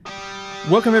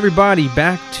Welcome everybody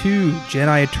back to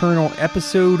Jedi Eternal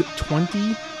episode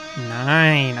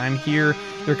 29. I'm here,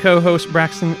 your co-host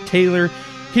Braxton Taylor,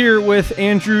 here with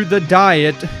Andrew the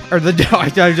Diet, or the I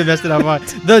just messed it up.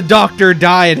 The Dr.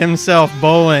 Diet himself,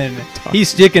 Bolin. He's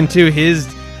sticking to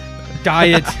his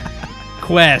diet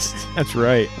quest. That's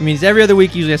right. I mean, it's every other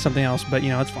week. Usually has something else, but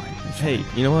it's fine. Hey,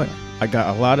 you know what? I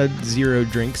got a lot of Zero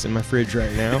drinks in my fridge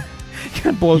right now.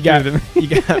 You got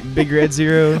Big Red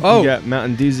Zero. Oh. You got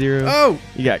Mountain Dew Zero. Oh.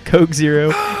 You got Coke Zero.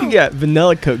 You got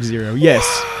Vanilla Coke Zero. Yes,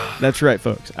 that's right,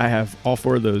 folks. I have all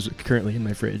four of those currently in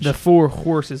my fridge. The four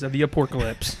horses of the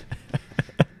apocalypse.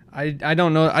 I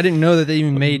don't know. I didn't know that they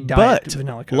even made diet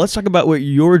vanilla Coke. Let's talk about what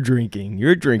you're drinking.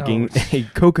 You're drinking a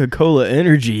Coca-Cola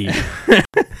Energy.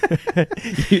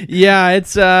 Yeah,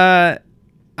 it's I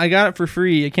got it for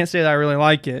free. I can't say that I really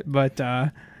like it, but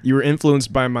you were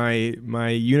influenced by my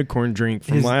unicorn drink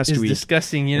from last week.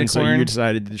 Disgusting unicorn. And so you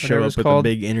decided to show up with a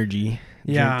big energy.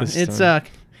 Yeah,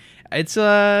 it's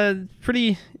a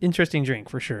pretty interesting drink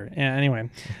for sure. Yeah, anyway,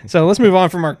 so let's move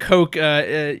on from our Coke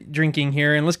drinking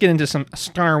here, and let's get into some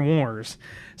Star Wars.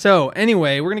 So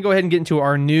anyway, we're going to go ahead and get into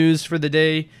our news for the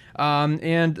day.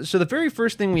 And so the very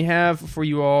first thing we have for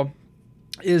you all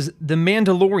is The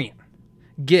Mandalorian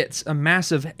gets a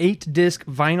massive 8-disc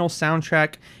vinyl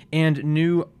soundtrack and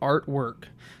new artwork.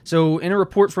 So in a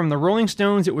report from the Rolling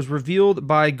Stones, it was revealed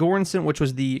by Göransson, which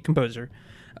was the composer,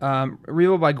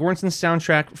 revealed by Göransson's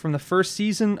soundtrack from the first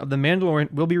season of The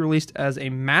Mandalorian will be released as a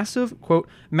massive, quote,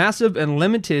 massive and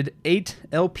limited 8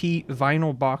 LP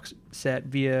vinyl box set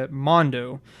via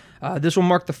Mondo. This will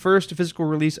mark the first physical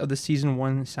release of the Season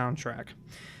 1 soundtrack.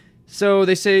 So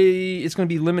they say it's going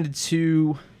to be limited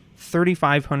to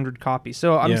 3,500 copies.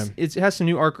 So it has some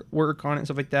new artwork on it and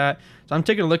stuff like that. So I'm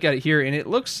taking a look at it here, and it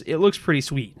looks pretty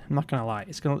sweet. I'm not gonna lie,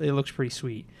 it looks pretty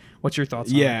sweet. What's your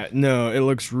thoughts on it? Yeah, no, it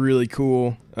looks really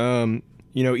cool.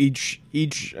 Each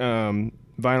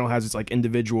vinyl has its like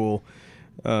individual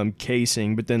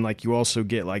casing, but then like you also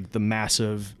get like the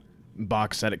massive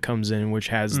box that it comes in, which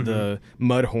has the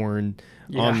mud horn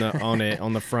on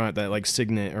the front, that like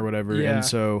signet or whatever. Yeah. And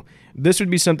so this would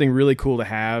be something really cool to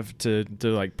have to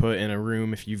like put in a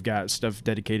room if you've got stuff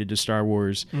dedicated to Star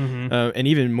Wars, and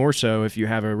even more so if you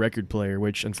have a record player,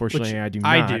 which unfortunately I do not.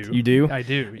 I do. You do? I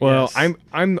do. Well, yes.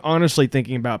 I'm honestly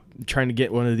thinking about trying to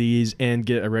get one of these and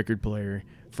get a record player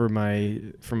for my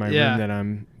room that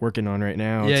I'm working on right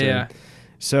now. Yeah.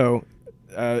 So,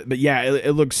 but yeah,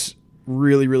 it looks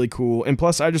really, really cool. And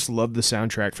plus, I just love the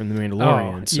soundtrack from The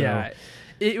Mandalorian. So. Yeah.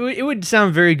 It would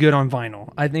sound very good on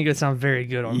vinyl. I think it would sound very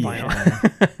good on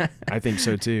vinyl. I think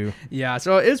so too. Yeah,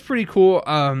 so it's pretty cool.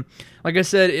 Like I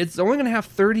said, it's only going to have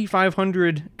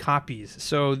 3,500 copies,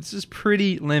 so this is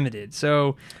pretty limited.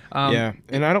 So yeah,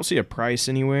 and I don't see a price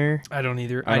anywhere. I don't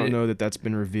either. I don't know that that's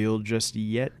been revealed just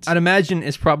yet. I'd imagine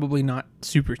it's probably not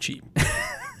super cheap.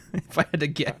 If I had to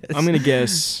guess, I'm gonna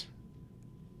guess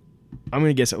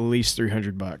at least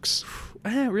 $300.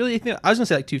 Really? I was gonna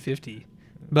say like $250.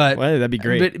 But well, that'd be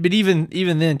great. But even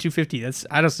then, $250. That's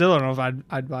still don't know if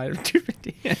I'd buy it for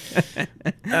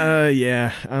 $250.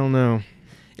 Yeah, I don't know.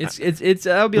 It's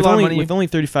that'll be a lot of money with only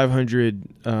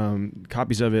 3,500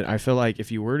 copies of it. I feel like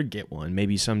if you were to get one,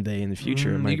 maybe someday in the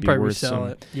future, it might be worth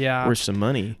some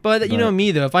money. But you know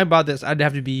me though, if I bought this, I'd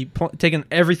have to be taking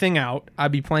everything out.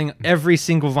 I'd be playing every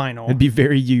single vinyl. It'd be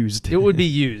very used. It would be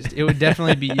used. It would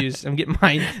definitely be used. I'm getting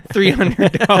my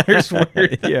 $300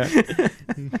 worth. Yeah.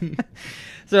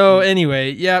 So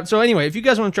anyway, if you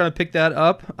guys want to try to pick that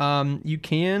up, you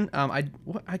can. I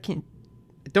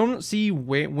don't see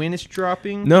when it's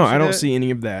dropping. No, I don't see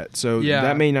any of that. So yeah.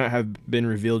 That may not have been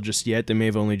revealed just yet. They may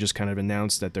have only just kind of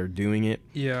announced that they're doing it.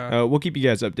 Yeah. We'll keep you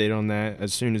guys updated on that.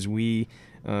 As soon as we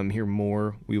hear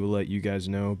more, we will let you guys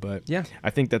know. But yeah,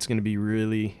 I think that's going to be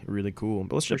really, really cool.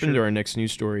 But let's jump into our next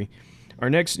news story. Our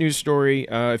next news story,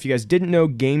 if you guys didn't know,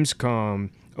 Gamescom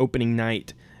opening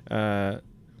night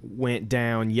went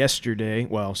down yesterday.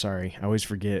 Well, sorry, I always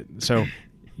forget. So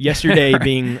yesterday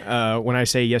being, when I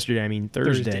say yesterday, I mean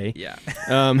Thursday. Yeah.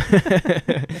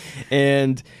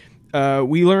 And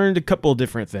we learned a couple of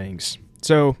different things.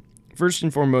 So first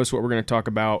and foremost, what we're going to talk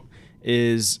about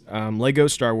is Lego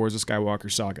Star Wars: The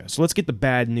Skywalker Saga. So let's get the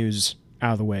bad news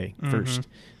out of the way first.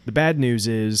 The bad news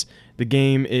is the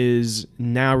game is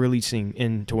now releasing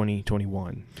in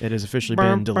 2021. It has officially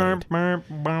been delayed.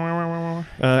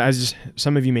 As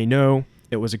some of you may know,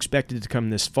 it was expected to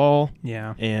come this fall.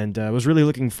 Yeah. And I was really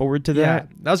looking forward to that.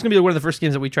 Yeah. That was going to be one of the first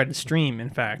games that we tried to stream, in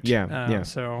fact. Yeah.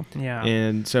 So, yeah.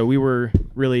 And so we were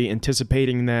really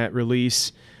anticipating that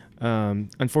release.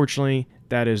 Unfortunately,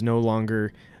 that is no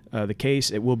longer the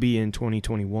case. It will be in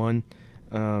 2021.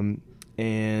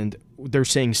 And they're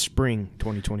saying spring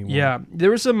 2021. Yeah,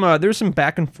 there was some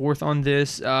back and forth on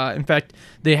this. In fact,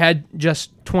 they had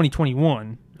just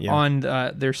 2021 on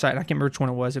their site. I can't remember which one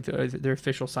it was, if it was their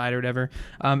official site or whatever.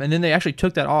 And then they actually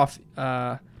took that off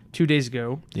 2 days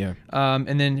ago. Yeah.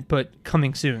 And then put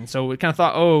coming soon. So we kind of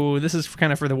thought, oh, this is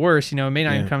kind of for the worst. It may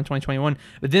not even come in 2021.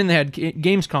 But then they had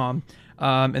Gamescom.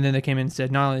 And then they came in and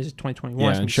said, not only is it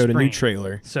 2021, and showed a new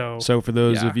trailer. So for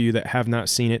those of you that have not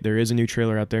seen it, there is a new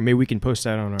trailer out there. Maybe we can post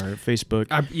that on our Facebook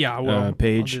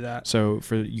page. I'll do that. So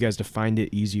for you guys to find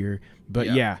it easier. But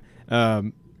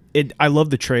I love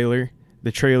the trailer.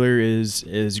 The trailer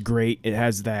is great. It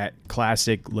has that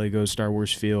classic Lego Star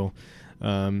Wars feel.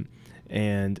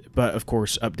 But of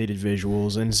course, updated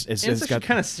visuals, and it's got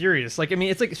kind of serious.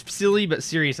 It's like silly but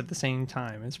serious at the same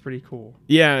time. It's pretty cool.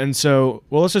 Yeah, and so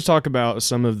let's just talk about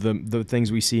some of the things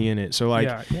we see in it. So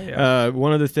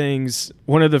one of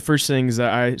the first things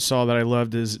that I saw that I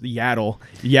loved is Yaddle.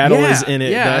 Yaddle is in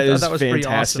it. Yeah, that was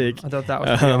fantastic. Awesome. I thought that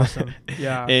was pretty awesome.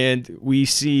 Yeah, and we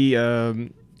see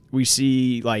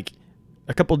like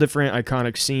a couple different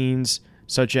iconic scenes,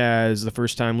 such as the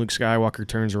first time Luke Skywalker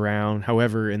turns around.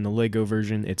 However, in the Lego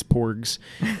version, it's Porgs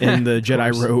in the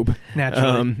Jedi robe.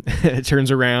 Naturally. It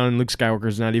turns around, and Luke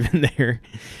Skywalker's not even there.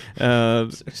 So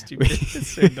stupid. It's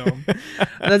so dumb.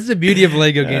 That's the beauty of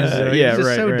Lego games, though. Yeah, it's just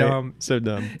right. so dumb. So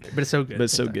dumb. But it's so good.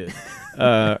 So good.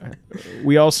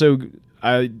 We also...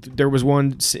 there was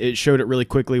one, it showed it really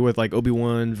quickly with like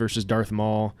Obi-Wan versus Darth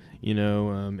Maul,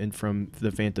 and from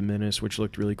the Phantom Menace, which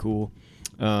looked really cool.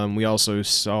 We also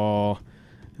saw...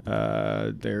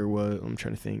 I'm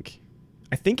trying to think.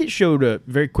 I think it showed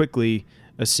very quickly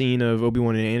a scene of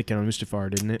Obi-Wan and Anakin on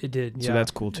Mustafar, didn't it? It did, yeah. So that's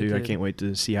cool too. I can't wait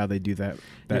to see how they do that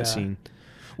scene.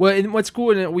 Well, and what's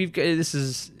cool, and this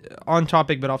is on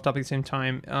topic but off topic at the same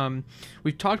time.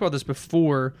 We've talked about this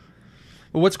before.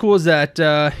 But what's cool is that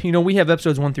we have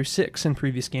episodes 1 through 6 in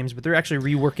previous games, but they're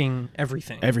actually reworking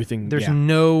everything. There's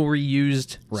no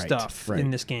reused stuff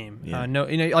in this game. Yeah.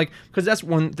 Because that's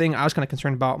one thing I was kind of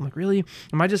concerned about. I'm like, really?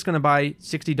 Am I just going to buy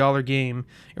 $60 game,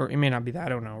 or it may not be that, I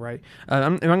don't know, right?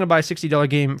 Am I going to buy a $60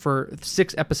 game for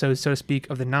 6 episodes, so to speak,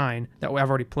 of the 9 that I've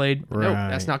already played? Right. No,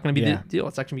 that's not going to be the deal.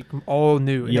 It's actually going to be all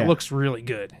new, and it looks really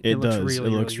good. It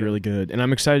looks really good, and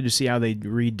I'm excited to see how they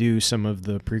redo some of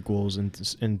the prequels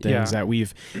and things that we've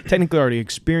technically already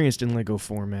experienced in Lego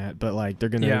format, but like they're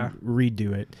gonna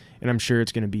redo it, and I'm sure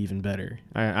it's gonna be even better.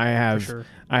 I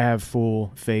have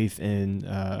full faith in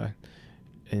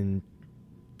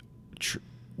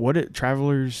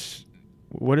Travelers.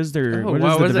 What is the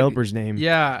developer's name?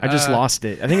 Yeah, I just lost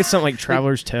it. I think it's something like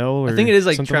Traveler's Tale. Or I think it is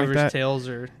like Traveler's like Tales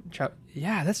or.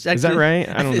 That's actually, is that right?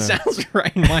 I don't know. It sounds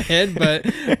right in my head, but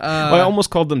I almost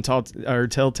called them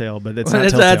Telltale, but it's not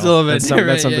Telltale. That's a little bit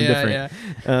that's something different.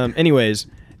 Yeah. Anyways,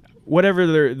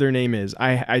 whatever their name is,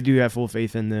 I do have full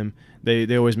faith in them.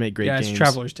 They always make great games. It's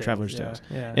Traveler's Tales.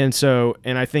 Yeah.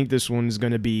 And I think this one is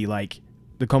going to be like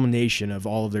the culmination of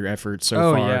all of their efforts so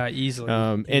far. Oh yeah, easily.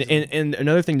 And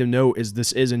another thing to note is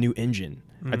this is a new engine.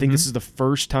 I think this is the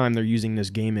first time they're using this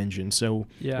game engine, so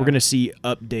we're going to see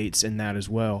updates in that as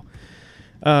well.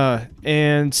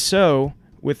 And so,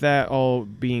 with that all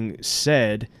being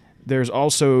said, there's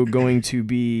also going to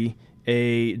be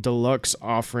a deluxe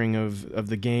offering of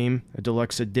the game, a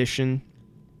deluxe edition.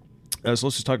 So let's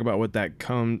just talk about what that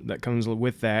comes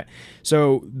with that.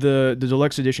 So the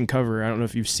deluxe edition cover, I don't know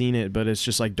if you've seen it, but it's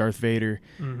just like Darth Vader,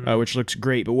 which looks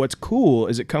great. But what's cool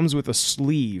is it comes with a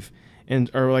sleeve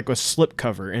or like a slip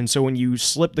cover. And so when you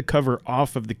slip the cover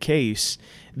off of the case,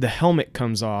 the helmet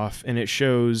comes off and it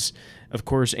shows, of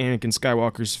course, Anakin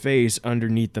Skywalker's face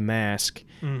underneath the mask.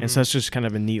 And so that's just kind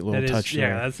of a neat little touch there.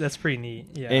 Yeah, that's pretty neat.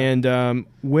 Yeah. And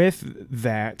with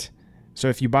that, so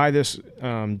if you buy this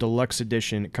deluxe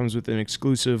edition, it comes with an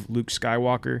exclusive Luke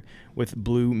Skywalker with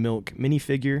blue milk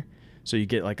minifigure. So you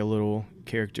get like a little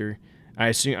character. I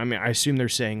assume they're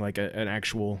saying like an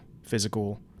actual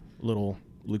physical little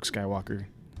Luke Skywalker.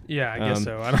 Yeah, I guess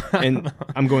so. I don't know.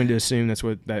 I'm going to assume that's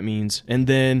what that means. And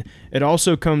then it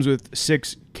also comes with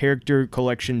 6 character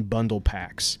collection bundle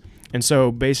packs. And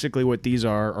so basically what these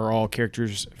are all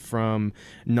characters from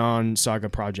non-saga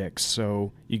projects.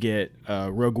 So you get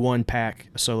a Rogue One pack,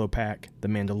 a Solo pack, the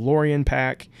Mandalorian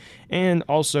pack, and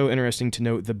also interesting to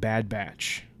note, the Bad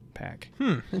Batch pack.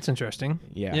 That's interesting.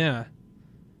 Yeah.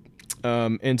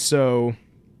 Yeah. And so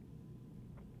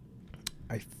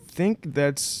I think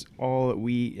that's all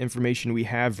information we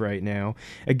have right now.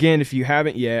 Again, if you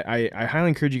haven't yet, I highly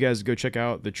encourage you guys to go check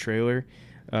out the trailer.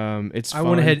 It's fun. I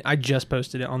went ahead. I just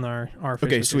posted it on our Facebook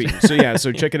okay, page. Sweet.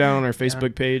 So check it out on our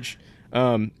Facebook page.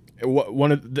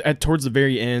 Towards the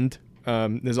very end,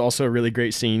 there's also a really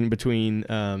great scene between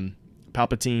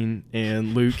Palpatine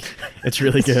and Luke. It's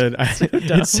really good. dumb.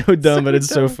 It's so dumb, So but it's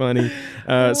so dumb. funny.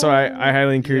 So I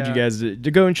highly encourage you Yeah. guys to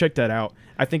go and check that out.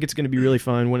 I think it's going to be really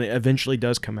fun when it eventually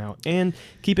does come out. And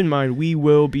keep in mind, we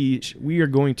are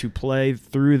going to play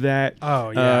through that. Oh,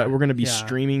 yeah. We're going to be Yeah.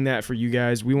 streaming that for you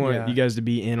guys. We want Yeah. you guys to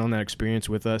be in on that experience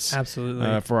with us.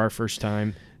 Absolutely. For our first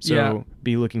time. So Yeah.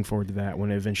 be looking forward to that when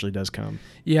it eventually does come.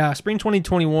 Yeah, spring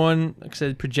 2021, like I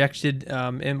said, projected,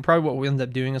 and probably what we'll end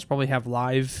up doing is probably have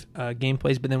live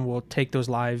gameplays, but then we'll take those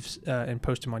lives and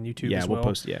post them on YouTube Yeah, as well. we'll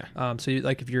post. Yeah. So,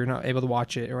 like, if you're not able to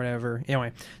watch it or whatever.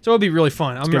 Anyway, so it'll be really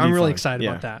fun. I'm gonna be really fun. excited Yeah.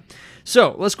 about that.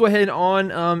 So, let's go ahead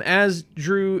on. As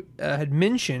Drew had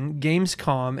mentioned,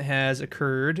 Gamescom has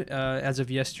occurred as of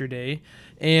yesterday.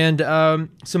 And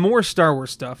some more Star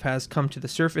Wars stuff has come to the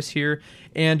surface here.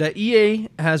 And EA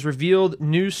has revealed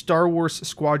new Star Wars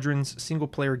Squadrons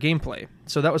single-player gameplay.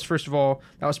 So that was, first of all,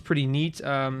 that was pretty neat.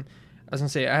 I was going to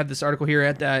say, I have this article here.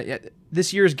 At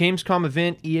this year's Gamescom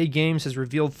event, EA Games has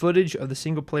revealed footage of the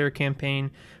single-player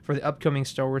campaign for the upcoming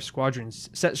Star Wars Squadrons.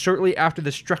 Set shortly after the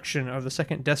destruction of the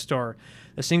second Death Star,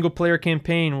 the single-player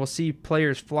campaign will see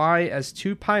players fly as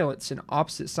two pilots in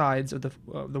opposite sides of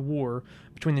the war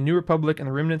between the New Republic and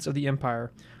the remnants of the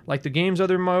Empire. Like the game's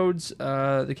other modes,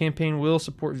 the campaign will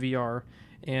support VR.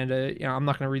 And I'm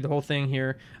not going to read the whole thing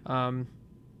here.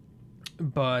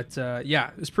 But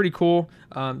it's pretty cool.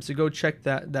 So go check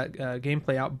that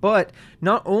gameplay out. But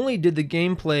not only did the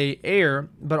gameplay air,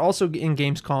 but also in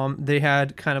Gamescom they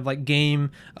had kind of like game,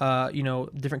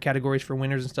 different categories for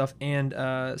winners and stuff. And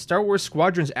Star Wars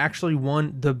Squadrons actually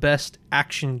won the best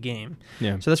action game.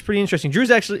 Yeah. So that's pretty interesting.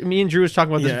 Me and Drew was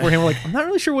talking about this Yeah. beforehand. We're like, I'm not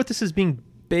really sure what this is being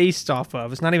based off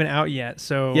of. It's not even out yet.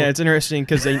 So Yeah, it's interesting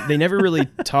because they never really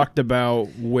talked about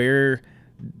where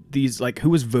these, like, who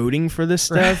was voting for this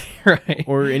stuff right.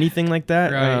 or anything like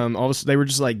that. Right. They were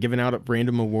just like giving out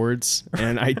random awards,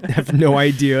 and I have no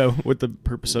idea what the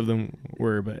purpose of them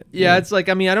were. But Yeah, it's like,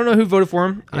 I don't know who voted for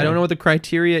him. I Yeah. don't know what the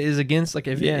criteria is against. Like,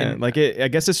 if I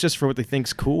guess it's just for what they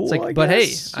think's cool. It's like, I but hey,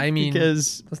 guess,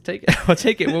 because let's take it. We'll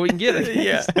take it when we can get it.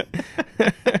 yeah.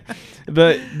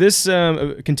 But this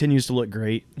continues to look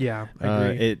great. Yeah, I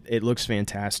agree. It looks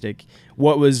fantastic.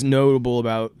 What was notable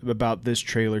about this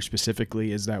trailer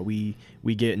specifically is that we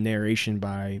get narration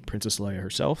by Princess Leia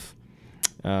herself.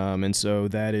 And so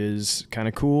that is kind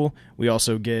of cool. We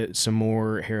also get some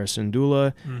more Hera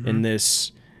Syndulla in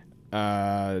this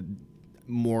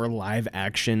more live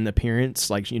action appearance.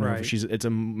 Like, Right. it's a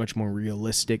much more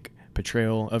realistic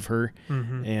portrayal of her.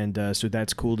 And so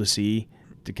that's cool to see,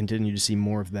 to continue to see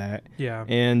more of that. Yeah.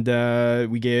 And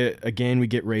we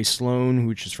get Ray Sloan,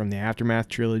 which is from the Aftermath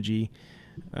trilogy.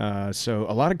 So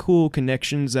a lot of cool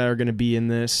connections that are going to be in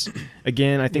this.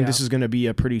 Again, I think this is going to be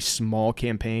a pretty small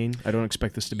campaign. I don't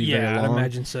expect this to be very long. I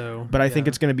imagine so. But I think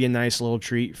it's going to be a nice little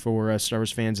treat for Star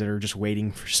Wars fans that are just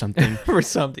waiting for something. for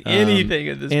something, anything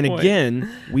at this and point. again,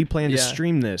 we plan to Yeah.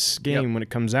 stream this game when it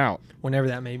comes out. Whenever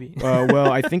that may be.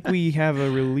 Well, I think we have a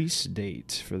release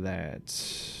date for that.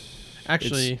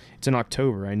 Actually, it's in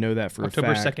October. I know that for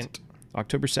October a fact. 2nd.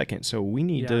 October 2nd. So we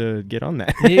need Yeah. to get on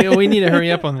that. Yeah, we need to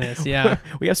hurry up on this. Yeah.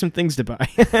 We have some things to buy.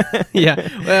 Yeah.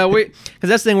 Well, because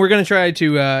that's the thing. We're going to try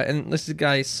to, and this is,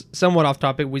 guys, somewhat off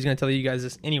topic. We're going to tell you guys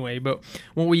this anyway. But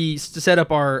when we set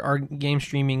up our game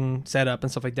streaming setup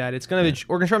and stuff like that, it's going to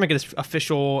we're going to try to make it as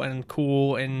official and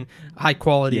cool and high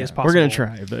quality as possible. We're going to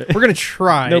try, but We're going to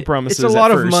try. No promises It's a at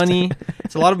lot of first. money.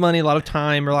 It's a lot of money, a lot of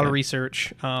time, or a lot of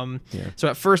research. So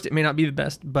at first it may not be the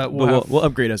best, but we'll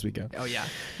upgrade as we go. Oh yeah.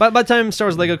 But by the time Star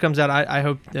Wars Lego comes out, I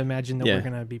hope to imagine that Yeah. we're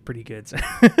gonna be pretty good. So.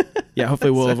 Yeah,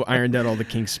 hopefully we'll have ironed out all the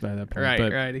kinks by that point. Right,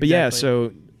 but, right, But yeah,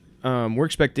 exactly. so we're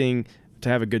expecting to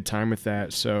have a good time with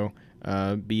that. So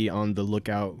be on the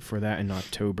lookout for that in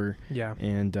October. Yeah.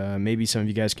 And maybe some of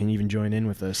you guys can even join in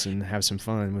with us and have some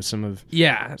fun with some of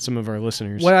our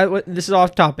listeners. This is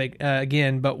off topic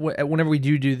again, but whenever we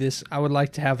do this, I would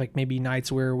like to have like maybe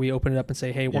nights where we open it up and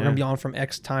say, "Hey, we're gonna be on from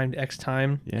X time to X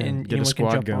time," Yeah, and get a anyone squad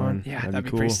can jump going. on. Yeah, that'd be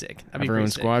cool. pretty sick. That'd Have be our pretty own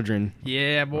sick. squadron.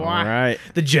 Yeah, boy. All right.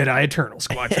 The Jedi Eternal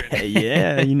Squadron.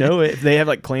 Yeah, you know it. If they have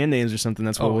like clan names or something,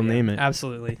 that's what we'll name it.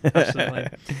 Absolutely.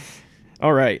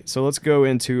 All right, so let's go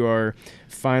into our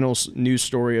final news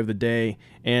story of the day,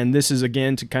 and this is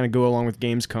again to kind of go along with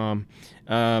Gamescom,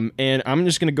 and I'm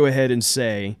just going to go ahead and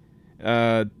say,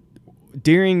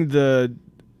 during the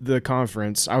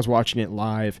conference, I was watching it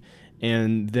live,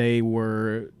 and they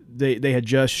had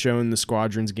just shown the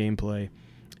Squadrons gameplay,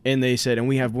 and they said, and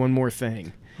we have one more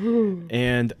thing,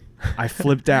 and I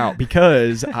flipped out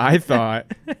because I thought.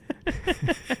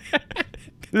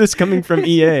 This coming from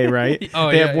EA, right? Oh,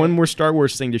 they yeah, have one more Star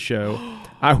Wars thing to show.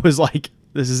 I was like,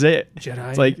 This is it. Jedi.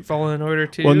 It's like Fallen Order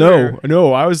 2. Well,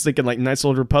 no. I was thinking like Knights of the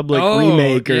Old Republic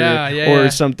remake or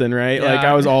something, right? Yeah. Like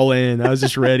I was all in. I was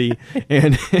just ready,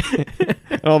 and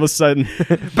all of a sudden,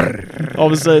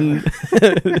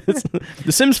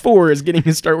 The Sims 4 is getting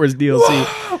a Star Wars DLC.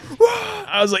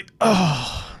 I was like,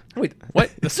 oh, wait,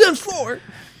 what? The Sims 4?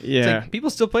 Yeah. Like,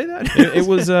 people still play that? It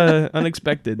was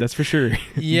unexpected, that's for sure.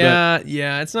 Yeah,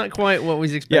 it's not quite what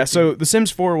was expected. Yeah, so The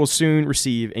Sims 4 will soon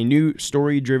receive a new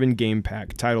story-driven game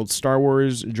pack titled Star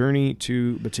Wars Journey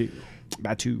to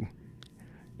Batuu.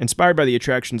 Inspired by the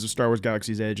attractions of Star Wars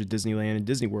Galaxy's Edge at Disneyland and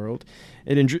Disney World,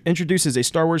 it introduces a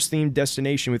Star Wars-themed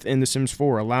destination within The Sims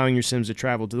 4, allowing your Sims to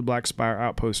travel to the Black Spire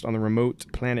outpost on the remote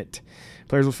planet.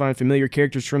 Players will find familiar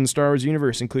characters from the Star Wars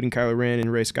universe, including Kylo Ren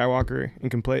and Rey Skywalker,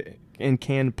 and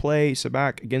can play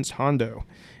Sabacc against Hondo.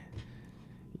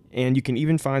 And you can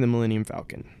even find the Millennium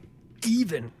Falcon.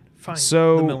 The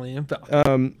Millennium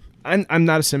Falcon. I'm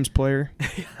not a Sims player.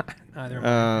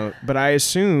 Either. But I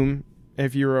assume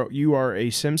if you are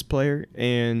a Sims player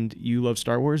and you love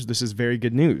Star Wars, this is very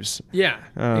good news. Yeah,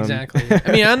 exactly.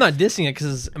 I mean, I'm not dissing it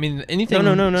because anything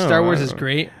no. Star Wars is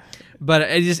great, but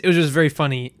it was just very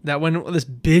funny that when this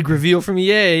big reveal from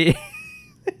EA.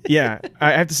 Yeah,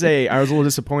 I have to say I was a little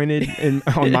disappointed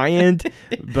on my end,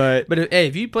 but hey,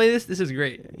 if you play this is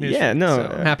great. Yeah, no, so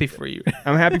I'm happy for you.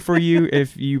 I'm happy for you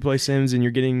if you play Sims and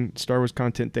you're getting Star Wars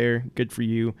content there. Good for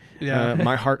you. Yeah,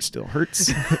 my heart still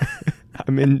hurts.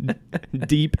 I'm in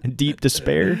deep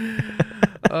despair.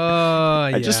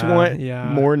 I just want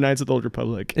more Knights of the Old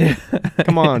Republic.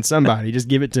 Come on, somebody, just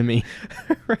give it to me.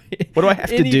 Right. What do I have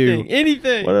to do?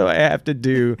 Anything. What do I have to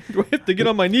do? Do I have to get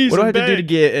on my knees? What do I have to do to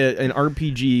get an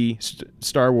RPG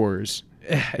Star Wars?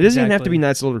 It doesn't even have to be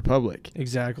Knights of the Old Republic.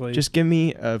 Exactly. Just give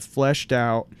me a fleshed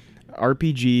out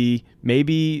RPG,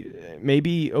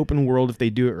 maybe open world if they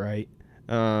do it right.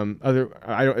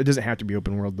 It doesn't have to be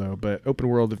open world though, but open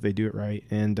world if they do it right,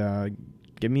 and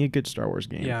give me a good Star Wars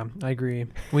game. Yeah, I agree.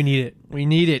 We need it. We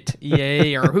need it.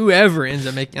 EA or whoever ends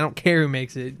up making. I don't care who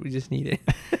makes it. We just need it.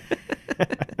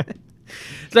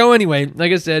 So anyway,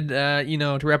 like I said,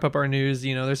 to wrap up our news,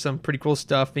 there's some pretty cool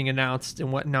stuff being announced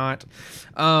and whatnot.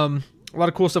 A lot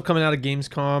of cool stuff coming out of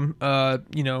Gamescom.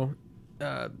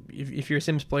 If you're a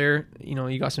Sims player,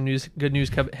 you got some good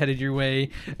news headed your way.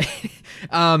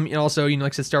 Also,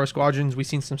 like I said, Star Wars Squadrons, we've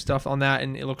seen some stuff on that,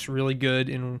 and it looks really good.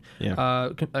 And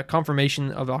a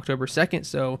confirmation of October 2nd.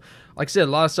 So, like I said,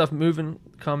 a lot of stuff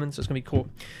coming, so it's gonna be cool.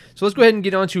 So let's go ahead and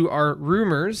get on to our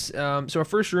rumors. So our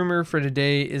first rumor for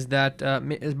today is that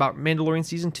is about Mandalorian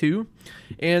Season 2.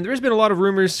 And there has been a lot of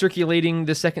rumors circulating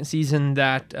the second season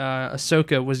that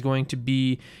Ahsoka was going to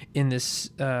be in this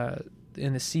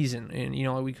season,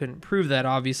 and we couldn't prove that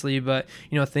obviously, but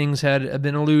things had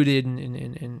been alluded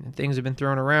and things have been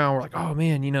thrown around. We're like, oh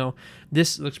man,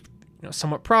 this looks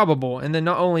somewhat probable. And then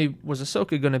not only was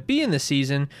Ahsoka going to be in this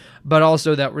season, but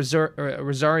also that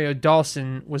Rosario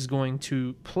Dawson was going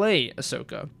to play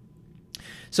Ahsoka.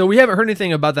 So we haven't heard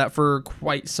anything about that for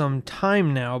quite some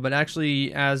time now, but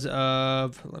actually as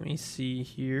of, let me see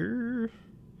here,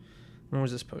 when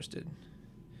was this posted?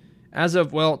 As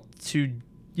of, to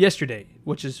yesterday,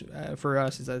 which is for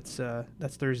us, that's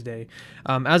Thursday.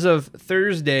 As of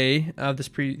Thursday of this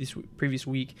previous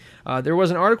week, there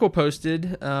was an article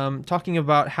posted talking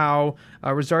about how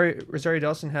Rosario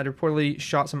Dawson had reportedly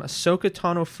shot some Ahsoka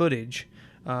Tano footage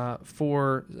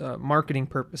for marketing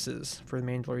purposes for The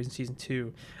Mandalorian Season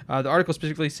 2. The article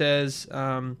specifically says,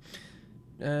 where's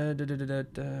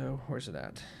it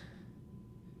at?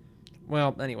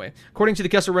 Well, anyway, according to the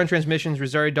Kessel Run transmissions,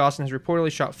 Rosario Dawson has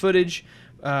reportedly shot footage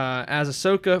as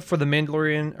Ahsoka for The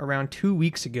Mandalorian around 2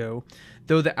 weeks ago.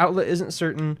 Though the outlet isn't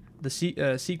certain, the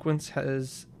sequence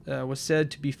was said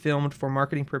to be filmed for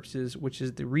marketing purposes, which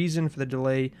is the reason for the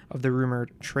delay of the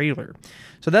rumored trailer.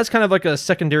 So that's kind of like a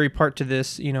secondary part to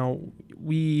this.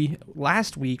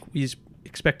 Last week we was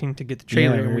expecting to get the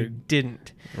trailer and we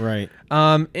didn't. Right.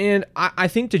 And I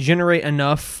think to generate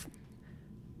enough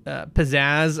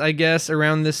pizzazz, I guess,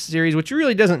 around this series, which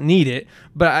really doesn't need it,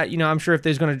 but I'm sure if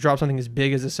they're going to drop something as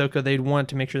big as Ahsoka, they'd want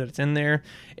to make sure that it's in there.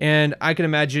 And I can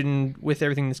imagine with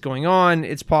everything that's going on,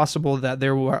 it's possible that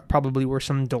there probably were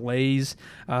some delays,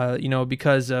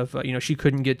 because of she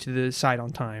couldn't get to the site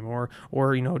on time, or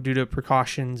due to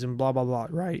precautions and blah blah blah,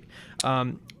 right?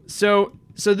 So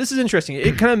this is interesting.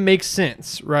 It kind of makes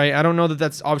sense, right? I don't know that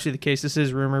that's obviously the case. This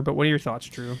is rumor, but what are your thoughts,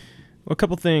 Drew? Well, a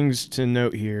couple things to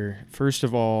note here. First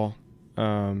of all,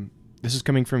 this is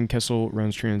coming from Kessel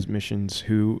Runs Transmissions,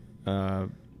 who have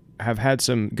had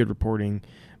some good reporting,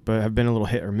 but have been a little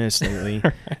hit or miss lately.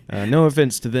 No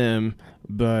offense to them,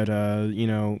 but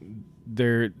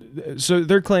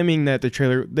they're claiming that the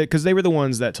trailer, because they were the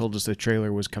ones that told us the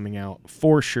trailer was coming out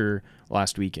for sure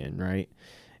last weekend, right?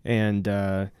 And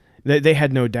they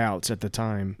had no doubts at the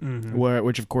time,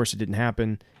 which of course it didn't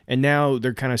happen. And now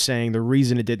they're kind of saying the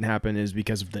reason it didn't happen is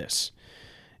because of this.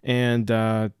 And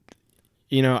I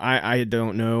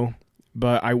don't know,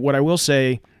 but what I will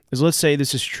say is, let's say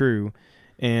this is true,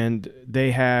 and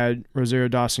they had Rosario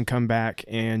Dawson come back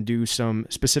and do some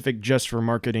specific just for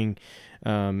marketing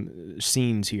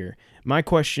scenes here. My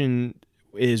question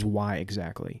is why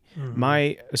exactly?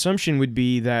 My assumption would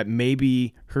be that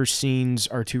maybe her scenes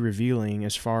are too revealing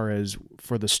as far as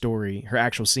for the story, her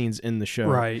actual scenes in the show.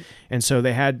 Right. And so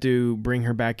they had to bring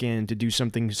her back in to do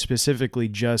something specifically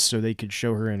just so they could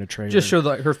show her in a trailer. Just show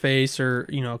her face or,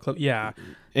 clip. Yeah.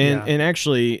 And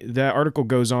actually, that article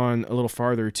goes on a little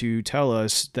farther to tell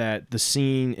us that the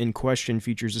scene in question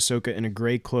features Ahsoka in a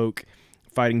gray cloak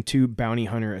fighting 2 bounty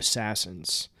hunter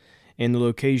assassins. And the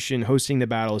location hosting the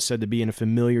battle is said to be in a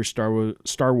familiar Star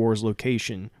Wars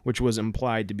location, which was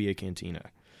implied to be a cantina.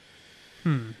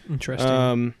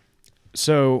 Interesting.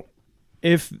 So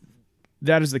if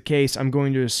that is the case, I'm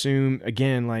going to assume,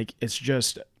 again, like it's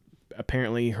just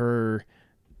apparently her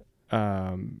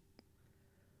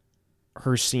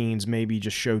scenes maybe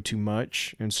just show too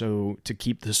much. And so to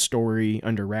keep the story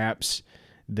under wraps,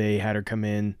 they had her come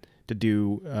in to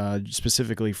do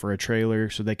specifically for a trailer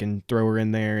so they can throw her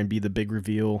in there and be the big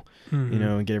reveal,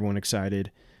 and get everyone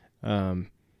excited. But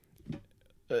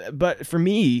for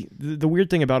me, the weird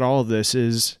thing about all of this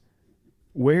is,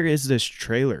 where is this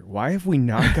trailer? Why have we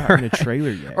not gotten a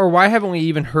trailer yet? Or why haven't we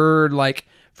even heard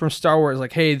from Star Wars,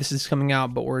 hey, this is coming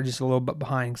out, but we're just a little bit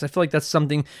behind? Because I feel like that's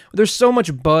something, there's so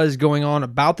much buzz going on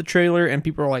about the trailer, and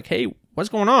people are like, hey, what's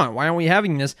going on? Why aren't we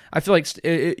having this? I feel like,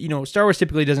 Star Wars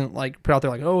typically doesn't put out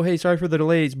there oh, hey, sorry for the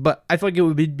delays, but I feel like it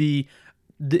would be,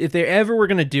 if they ever were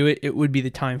going to do it, it would be the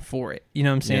time for it. You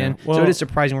know what I'm saying? Yeah. Well, so it is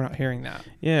surprising we're not hearing that.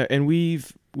 Yeah, and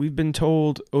we've been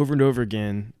told over and over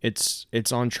again it's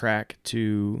on track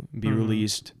to be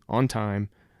released on time.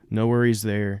 No worries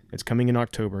there. It's coming in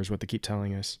October is what they keep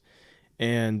telling us.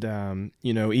 And,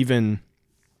 even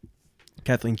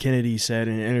Kathleen Kennedy said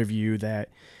in an interview that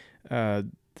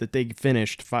they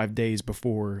finished 5 days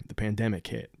before the pandemic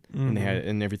hit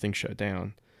and everything shut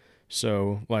down.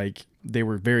 So they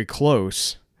were very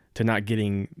close to not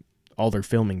getting all their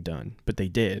filming done, but they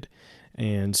did.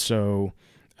 And so,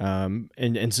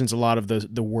 and since a lot of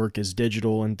the work is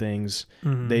digital and things,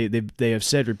 they have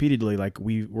said repeatedly,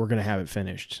 we're going to have it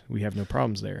finished. We have no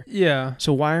problems there. Yeah.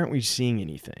 So why aren't we seeing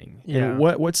anything? Yeah. And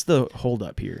what's the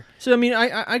holdup here? So I mean,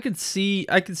 I could see,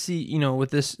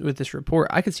 with this report,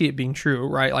 I could see it being true,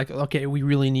 right? Okay, we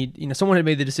really need, someone had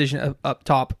made the decision up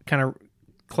top, kind of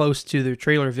close to the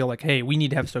trailer reveal, hey, we need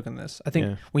to have Ahsoka in this. I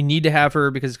think we need to have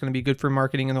her because it's going to be good for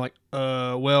marketing. And they're like,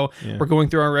 we're going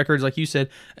through our records, like you said.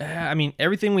 I mean,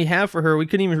 everything we have for her, we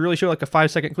couldn't even really show a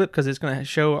 5-second clip because it's going to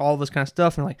show all this kind of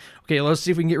stuff. And okay, let's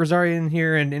see if we can get Rosario in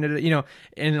here, and we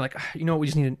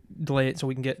just need to delay it so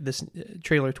we can get this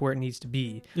trailer to where it needs to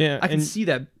be. Yeah, I can see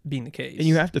that being the case. And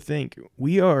you have to think,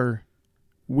 we are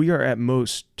at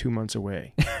most 2 months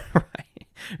away, right?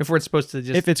 If we're supposed to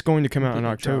if it's going to come out in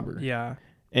October, yeah.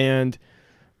 And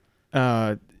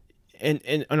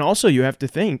also you have to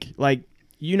think,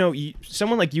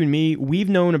 someone like you and me, we've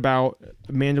known about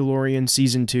Mandalorian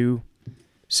season 2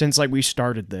 since we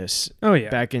started this. Oh yeah,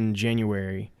 back in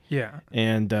January. Yeah,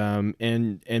 and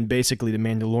basically the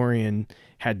Mandalorian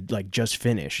had just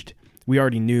finished. We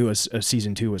already knew a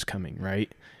season 2 was coming,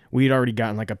 right? We'd already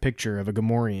gotten a picture of a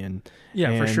Gamorrean.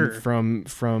 Yeah, for sure. From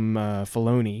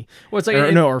Filoni. Well, it's or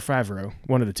Favreau,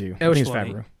 one of the two. I think it's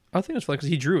Favreau. I think it was Filoni because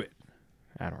he drew it.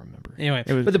 I don't remember. Anyway,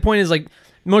 but the point is,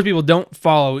 most people don't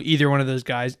follow either one of those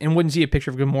guys and wouldn't see a picture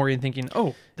of Gamorrean thinking,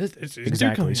 "Oh, this is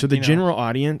exactly." So the general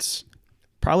audience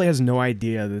probably has no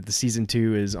idea that the season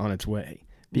 2 is on its way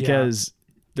because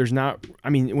there's not. I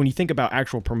mean, when you think about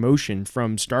actual promotion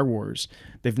from Star Wars,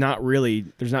 there's not really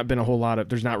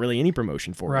any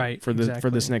promotion for it for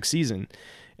this next season,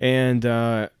 and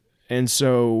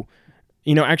so.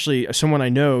 Actually, someone I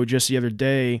know just the other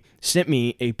day sent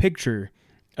me a picture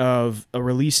of a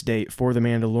release date for The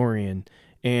Mandalorian,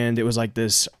 and it was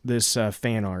this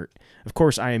fan art. Of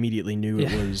course, I immediately knew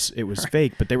it was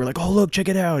fake, but they were like, "Oh, look, check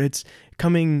it out! It's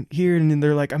coming here!" And then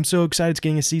they're like, "I'm so excited! It's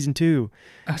getting a season 2."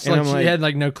 So and she had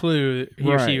no clue. He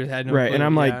or she had no clue. And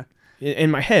I'm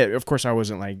in my head, of course, I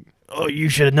wasn't like, "Oh, you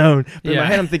should have known." But in my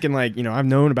head, I'm thinking I've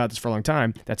known about this for a long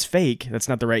time. That's fake. That's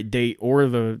not the right date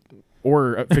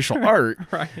or official art.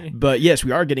 Right. But yes,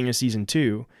 we are getting a season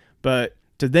 2. But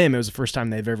to them, it was the first time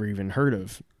they've ever even heard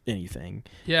of anything.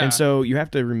 Yeah. And so you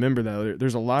have to remember, though,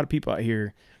 there's a lot of people out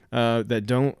here that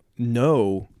don't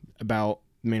know about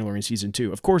Mandalorian season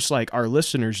 2. Of course, like our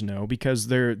listeners know because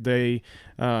they're big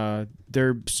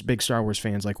Star Wars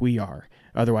fans like we are.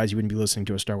 Otherwise, you wouldn't be listening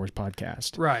to a Star Wars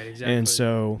podcast. Right, exactly.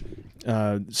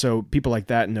 And so people like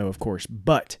that know, of course.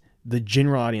 But the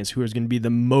general audience, who is going to be the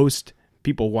most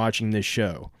people watching this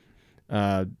show,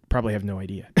 probably have no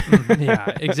idea.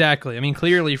 Yeah, exactly. I mean,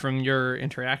 clearly from your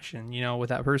interaction, with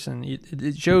that person,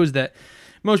 it shows that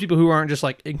most people who aren't just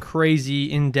like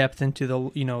crazy in depth into the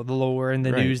the lore and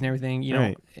the news and everything,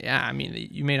 Right. yeah, I mean,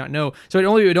 you may not know. So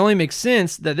it only makes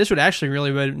sense that this would actually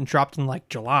really have been dropped in like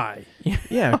July.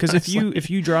 Yeah, because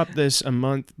if you drop this a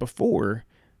month before,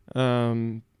 I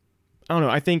don't know.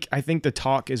 I think the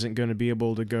talk isn't going to be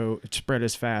able to spread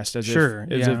as fast as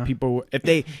if people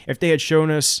if they had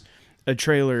shown us a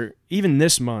trailer even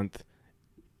this month,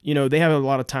 they have a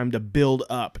lot of time to build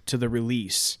up to the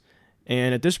release.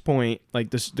 And at this point, like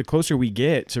the closer we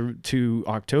get to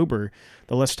October,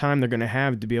 the less time they're going to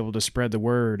have to be able to spread the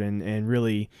word and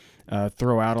really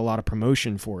throw out a lot of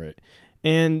promotion for it.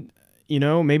 And,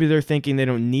 maybe they're thinking they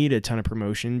don't need a ton of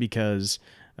promotion because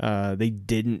they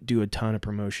didn't do a ton of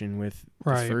promotion with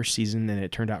the first season, and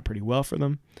it turned out pretty well for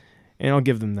them. And I'll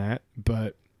give them that.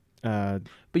 But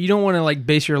you don't want to like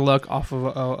base your luck off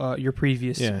of your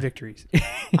previous victories.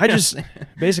 I just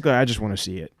want to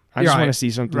see it. I just want to see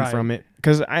something from it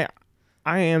because I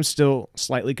am still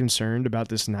slightly concerned about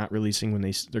this not releasing when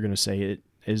they're going to say it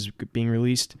is being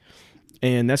released,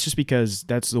 and that's just because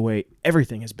that's the way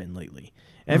everything has been lately.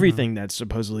 Everything that's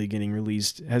supposedly getting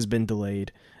released has been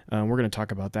delayed. We're going to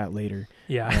talk about that later.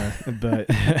 Yeah, but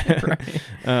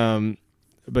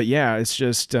but yeah, it's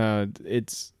just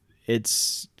it's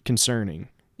concerning.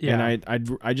 Yeah,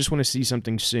 and I just want to see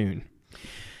something soon.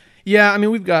 Yeah, I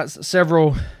mean we've got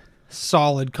several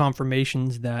solid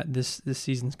confirmations that this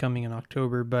season's coming in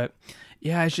October, but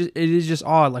yeah, it is just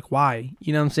odd. Like, why?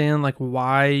 You know what I'm saying? Like,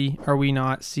 why are we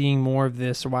not seeing more of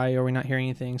this? Or why are we not hearing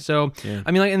anything? So,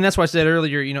 I mean, like, and that's why I said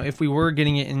earlier, if we were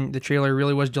getting it and the trailer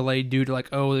really was delayed due to like,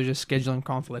 oh, there's just scheduling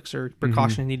conflicts or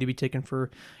precautions need to be taken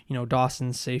for,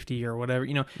 Dawson's safety or whatever,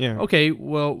 okay,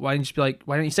 well, why didn't you be like,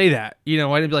 why didn't you say that? Why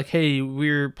didn't you be like, hey,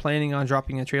 we're planning on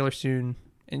dropping a trailer soon?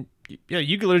 And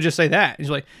you could literally just say that. It's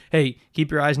like, hey,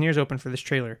 keep your eyes and ears open for this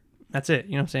trailer. That's it.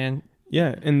 You know what I'm saying?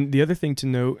 Yeah, and the other thing to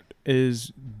note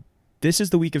is this is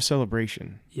the week of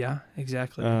celebration. Yeah,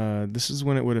 exactly. This is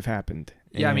when it would have happened.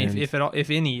 Yeah, I mean, if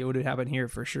any, it would have happened here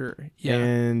for sure. Yeah,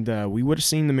 and we would have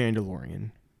seen The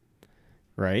Mandalorian,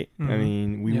 right? Mm-hmm. I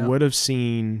mean, we would have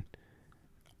seen.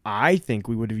 I think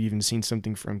we would have even seen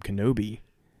something from Kenobi.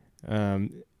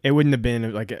 It wouldn't have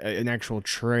been like an actual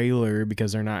trailer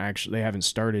because they haven't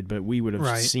started, but we would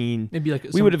have seen, maybe like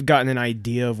we would have gotten an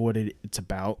idea of what it's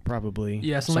about probably.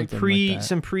 Yeah. Some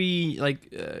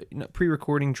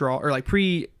pre-recording draw or like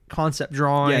pre-concept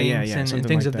drawings and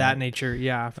things of that nature.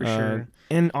 Yeah, for sure.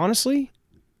 And honestly,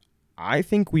 I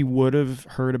think we would have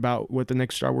heard about what the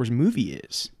next Star Wars movie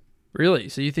is. Really?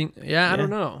 So you think, I don't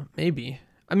know. Maybe.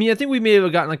 I mean, I think we may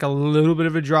have gotten like a little bit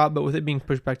of a drop, but with it being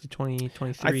pushed back to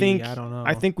 2023, I don't know.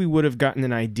 I think we would have gotten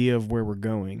an idea of where we're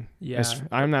going. Yeah.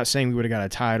 I'm not saying we would have got a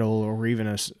title or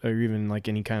even like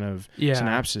any kind of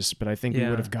synopsis, but I think we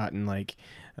would have gotten like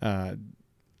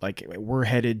we're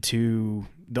headed to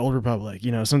the Old Republic,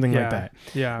 something like that.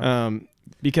 Yeah.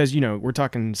 Because we're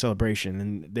talking celebration,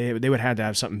 and they would have to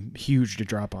have something huge to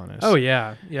drop on us. Oh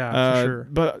yeah, for sure.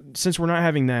 But since we're not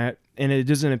having that, and it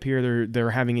doesn't appear they're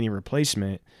having any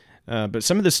replacement, but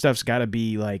some of this stuff's got to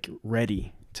be like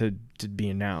ready to be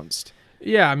announced.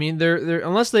 Yeah, I mean, they're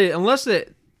unless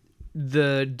the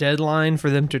deadline for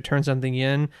them to turn something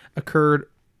in occurred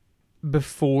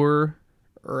before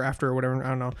or after or whatever, I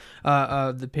don't know,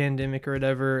 the pandemic or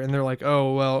whatever, and they're like,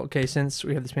 oh well, okay, since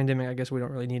we have this pandemic, I guess we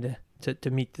don't really need to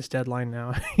meet this deadline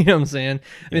now. You know what I'm saying?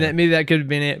 I mean, maybe that could have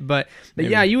been it, but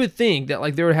yeah, you would think that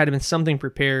like there would have been something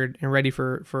prepared and ready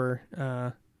for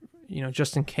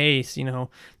just in case the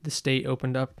state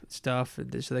opened up stuff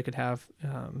so they could have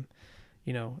the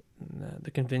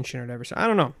convention or whatever. So I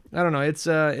don't know.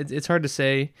 It's hard to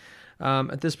say.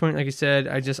 At this point, like I said,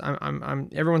 I'm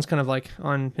everyone's kind of like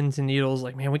on pins and needles.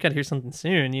 Like, man, we got to hear something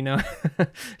soon, to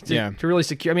really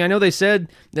secure. I mean, I know they said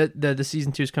that the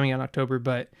season 2 is coming out in October,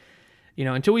 but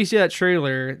until we see that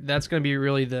trailer, that's going to be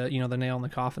really the the nail in the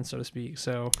coffin, so to speak.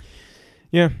 So,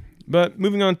 yeah. But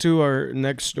moving on to our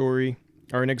next story,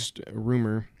 our next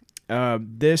rumor.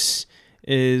 This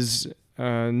is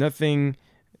nothing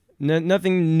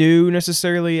new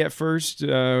necessarily at first.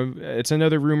 It's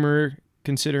another rumor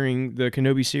considering the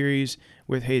Kenobi series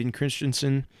with Hayden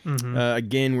Christensen. Mm-hmm.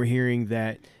 Again, we're hearing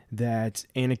that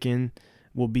Anakin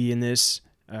will be in this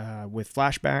with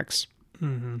flashbacks.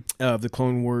 of the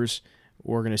Clone Wars.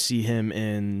 We're going to see him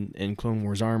in Clone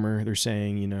Wars armor, they're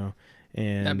saying,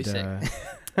 and That'd be sick.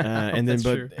 and then, That's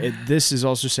true. this is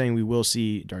also saying we will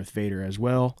see Darth Vader as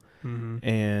well,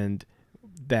 and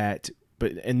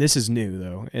this is new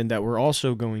though, and that we're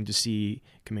also going to see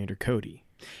Commander Cody.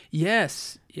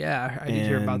 Yes. Yeah, I did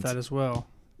hear about And- that as well.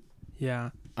 Yeah.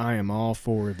 I am all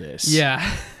for this.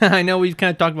 Yeah. I know we've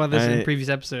kind of talked about this in previous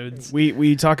episodes.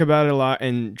 We talk about it a lot,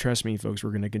 and trust me, folks,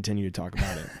 we're going to continue to talk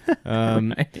about it.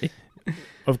 Right.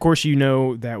 Of course,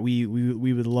 that we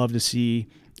would love to see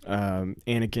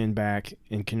Anakin back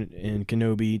and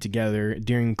Kenobi together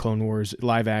during Clone Wars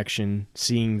live action.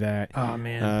 Seeing that Oh,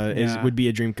 man. would be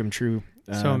a dream come true.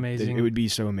 So amazing. It would be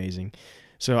so amazing.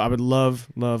 So I would love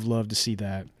to see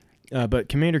that. But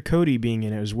Commander Cody being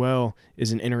in it as well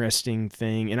is an interesting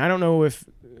thing, and I don't know if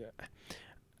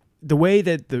the way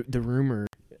that the rumor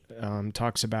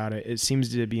talks about it, it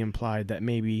seems to be implied that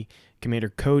maybe Commander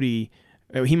Cody,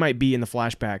 he might be in the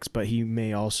flashbacks, but he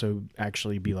may also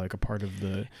actually be like a part of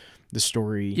the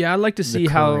story. Yeah, I'd like to see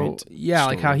how current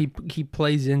like how story. he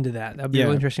plays into that. That'd be Yeah.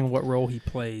 really interesting what role he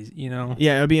plays, Yeah,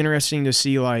 Yeah, it'd be interesting to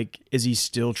see, like, is he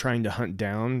still trying to hunt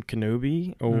down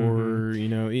Kenobi, or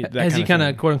Has he kind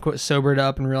of quote unquote sobered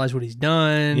up and realized what he's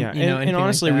done? Yeah, and and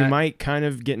honestly, we that? might kind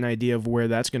of get an idea of where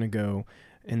that's going to go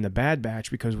in the Bad Batch,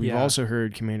 because we've also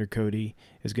heard Commander Cody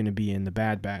is going to be in the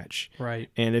Bad Batch, Right.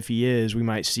 and if he is, we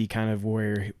might see kind of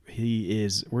where he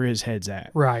is, where his head's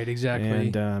at, Right,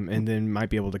 exactly. and then might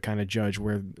be able to kind of judge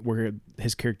where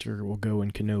his character will go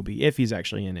in Kenobi if he's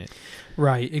actually in it.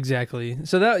 Right, exactly.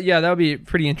 So that would be a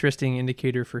pretty interesting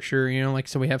indicator for sure.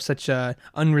 So we have such a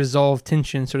unresolved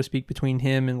tension, so to speak, between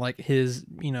him and like his,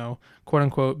 quote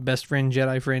unquote best friend,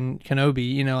 Jedi friend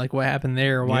Kenobi. Like what happened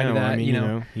there? Why did that?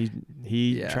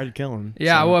 He tried to kill him.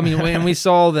 Yeah, so. well, I mean, and we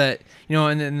saw that,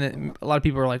 and then a lot of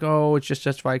people are like, "Oh, it's just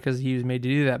justified because he was made to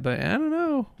do that." But I don't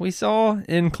know. We saw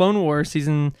in Clone Wars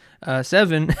season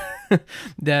 7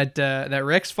 that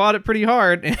Rex fought it pretty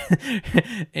hard,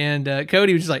 and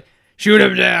Cody was just like, "Shoot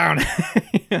him down."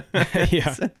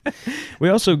 Yeah. We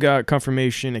also got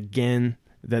confirmation again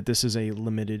that this is a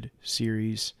limited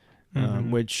series,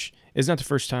 which is not the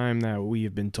first time that we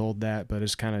have been told that, but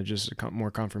it's kind of just more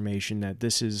confirmation that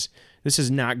this is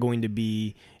not going to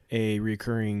be a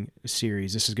recurring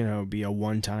series. This is going to be a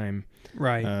one-time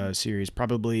series,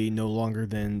 probably no longer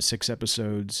than 6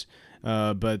 episodes,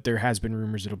 but there has been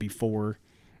rumors it'll be 4.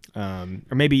 Or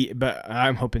maybe, but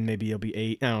I'm hoping maybe it'll be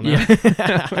 8. I don't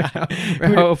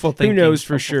know. Who knows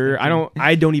for sure?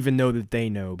 I don't even know that they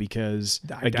know, because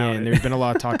again, there's been a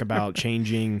lot of talk about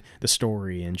changing the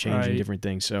story and changing different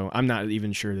things. So I'm not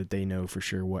even sure that they know for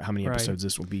sure how many episodes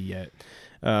this will be yet.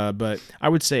 But I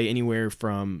would say anywhere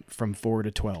from 4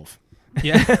 to 12.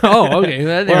 Yeah. Oh, okay.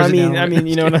 Well, I mean,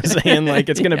 you know what I'm saying? Like,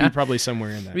 it's going to be probably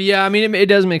somewhere in there. But yeah, I mean, it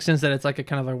does make sense that it's like a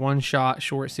kind of a one-shot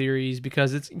short series,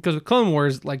 because with Clone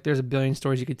Wars, like, there's a billion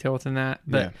stories you could tell within that.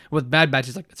 But with Bad Batch,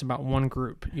 it's like it's about one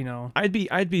group. I'd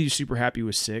be super happy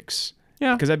with 6.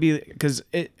 Yeah. Because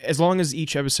as long as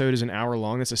each episode is an hour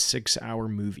long, that's a 6-hour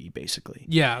movie basically.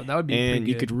 Yeah, that would be. And pretty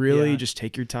you good. could really just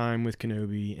take your time with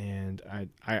Kenobi, and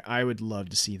I would love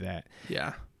to see that.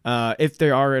 Yeah. If they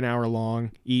are an hour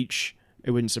long each, it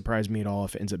wouldn't surprise me at all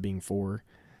if it ends up being 4.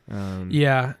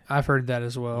 Yeah, I've heard that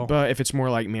as well. But if it's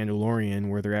more like Mandalorian,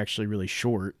 where they're actually really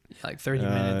short, like 30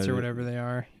 minutes or whatever they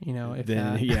are, if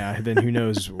then who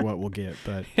knows what we'll get.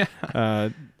 But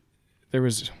there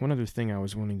was one other thing I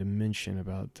was wanting to mention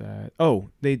about that. Oh,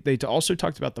 they also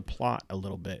talked about the plot a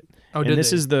little bit. Oh, and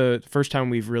this is the first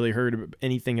time we've really heard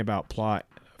anything about plot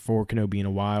for Kenobi in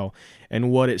a while.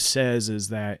 And what it says is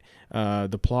that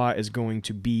the plot is going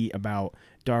to be about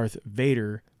Darth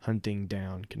Vader hunting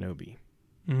down Kenobi.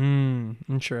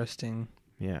 Interesting.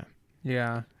 Yeah.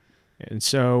 Yeah. And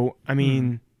so, I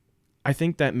mean, I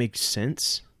think that makes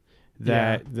sense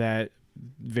that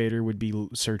Vader would be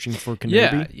searching for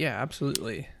Kenobi. Yeah,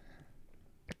 absolutely.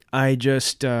 I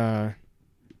just I'm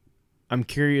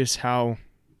curious how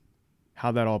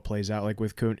that all plays out. Like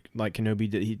with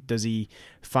Kenobi, does he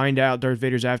find out Darth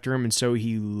Vader's after him, and so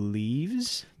he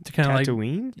leaves to kind of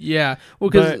Tatooine? Yeah, well,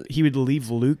 but he would leave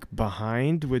Luke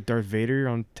behind with Darth Vader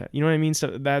on. You know what I mean?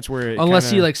 So that's where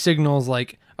unless he signals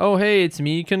like, "Oh, hey, it's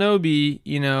me, Kenobi,"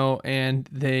 and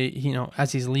they,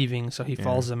 as he's leaving, so he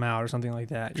follows them out or something like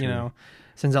that. True.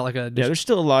 Sends out like a. There's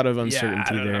still a lot of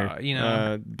uncertainty there.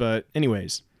 Know, but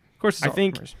anyways, of course,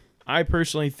 I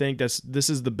personally think this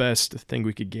is the best thing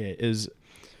we could get, is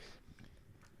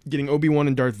getting Obi-Wan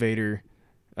and Darth Vader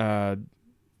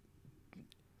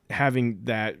having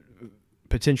that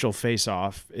potential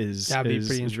face-off is That'd be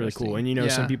pretty really cool. interesting.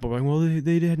 And some Yeah. people are like, well,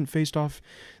 they didn't face off.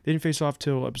 They didn't face off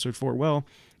till episode 4. Well,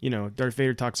 Darth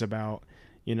Vader talks about,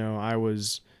 I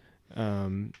was.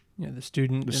 The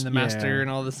student and the yeah. master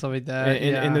and all this stuff like that.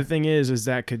 And the thing is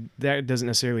that doesn't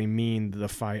necessarily mean the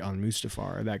fight on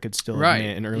Mustafar. That could still have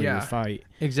meant an earlier fight.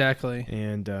 Exactly.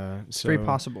 And so Very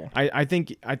possible. I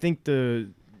think the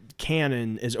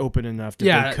canon is open enough that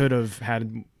they could have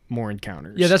had more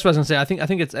encounters. Yeah, that's what I was gonna say.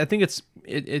 I think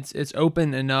it's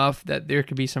open enough that there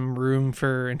could be some room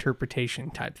for interpretation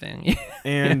type thing.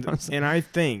 and I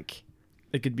think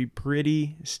it could be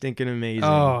pretty stinking amazing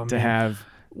to have.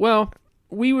 Well,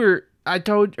 I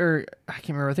can't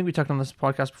remember. I think we talked on this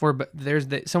podcast before, but there's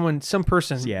someone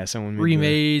someone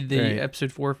remade the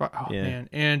episode 4 or 5. Oh man,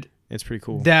 and it's pretty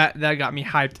cool. That got me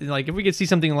hyped. Like if we could see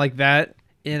something like that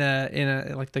in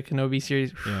a like the Kenobi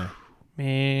series. Yeah.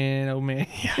 Man, oh man.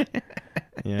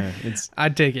 Yeah,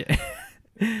 I'd take it.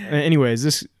 Anyways,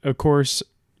 this, of course,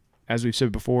 as we've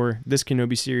said before, this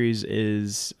Kenobi series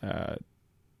is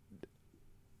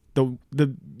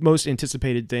the most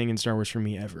anticipated thing in Star Wars for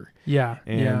me ever. Yeah,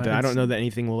 and I don't know that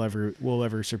anything will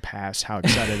ever surpass how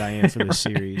excited I am for this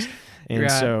series. And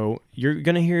so you're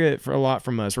gonna hear it a lot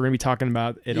from us. We're gonna be talking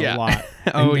about it a lot.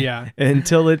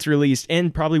 Until it's released,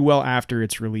 and probably well after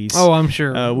it's released. Oh, I'm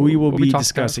sure. We will be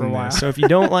discussing this. So if you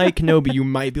don't like Kenobi, you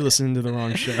might be listening to the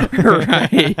wrong show.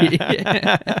 Right.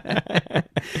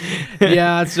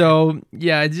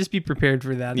 Just be prepared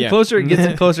for that. The closer it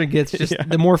gets, just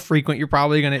the more frequent you're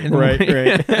probably gonna. Right.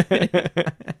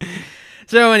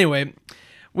 So anyway.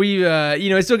 We,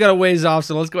 it's still got a ways off,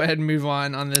 so let's go ahead and move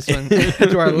on this one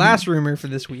to our last rumor for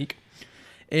this week.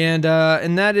 And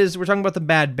that is, we're talking about the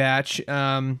Bad Batch. I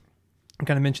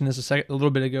kind of mentioned this a little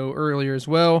bit ago earlier as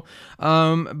well.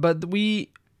 But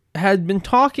we had been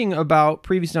talking about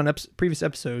previous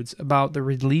episodes about the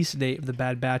release date of the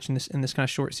Bad Batch in this kind of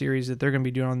short series that they're going to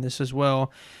be doing on this as well.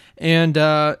 And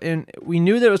we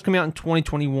knew that it was coming out in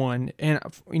 2021. And,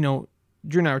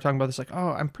 Drew and I were talking about this, like, oh,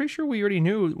 I'm pretty sure we already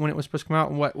knew when it was supposed to come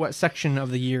out and what section of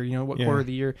the year, what quarter of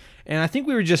the year. And I think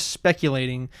we were just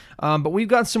speculating. But we've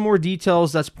got some more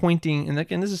details that's pointing, and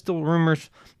again, this is still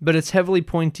rumors, but it's heavily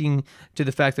pointing to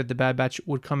the fact that the Bad Batch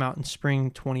would come out in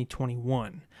spring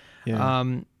 2021. Yeah.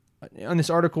 On this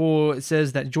article, it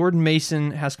says that Jordan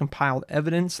Mason has compiled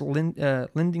evidence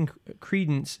lending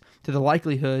credence to the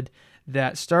likelihood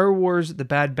that Star Wars The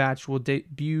Bad Batch will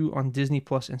debut on Disney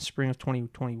Plus in spring of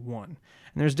 2021.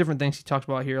 And there's different things he talks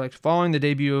about here, like following the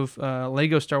debut of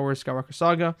Lego Star Wars Skywalker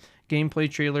Saga gameplay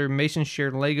trailer, Mason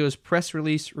shared Lego's press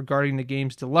release regarding the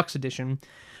game's deluxe edition.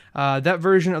 That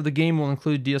version of the game will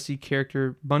include DLC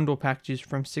character bundle packages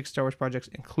from 6 Star Wars projects,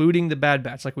 including the Bad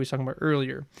Batch, like we were talking about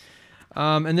earlier.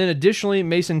 And then additionally,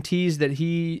 Mason teased that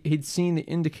he'd seen the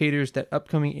indicators that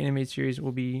upcoming animated series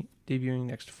will be debuting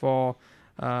next fall.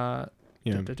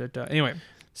 Anyway,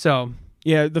 so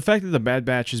yeah, the fact that the Bad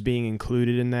Batch is being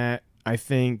included in that, I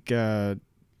think,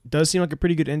 does seem like a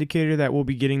pretty good indicator that we'll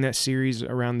be getting that series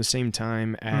around the same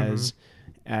time as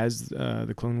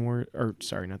the Clone Wars, or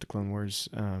sorry, not the Clone Wars,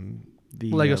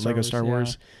 the Lego Star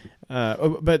Wars.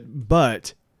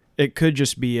 But it could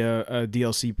just be a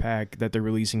DLC pack that they're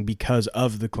releasing because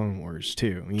of the Clone Wars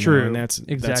too. True, and that's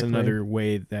another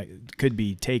way that could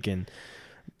be taken.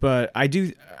 But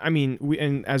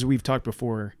and as we've talked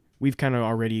before, we've kind of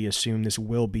already assumed this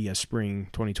will be a spring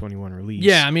 2021 release.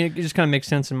 Yeah, it just kind of makes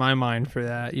sense in my mind for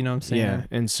that. You know what I'm saying? Yeah,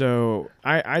 and so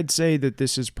I'd say that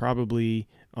this is probably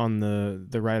on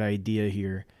the right idea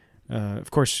here. Of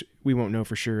course, we won't know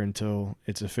for sure until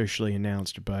it's officially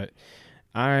announced, but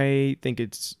I think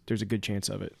there's a good chance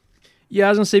of it. Yeah, I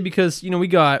was going to say because, we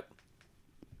got,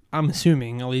 I'm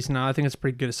assuming, at least now, I think it's a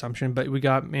pretty good assumption, but we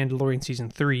got Mandalorian Season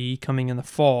 3 coming in the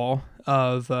fall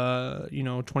of,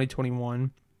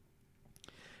 2021.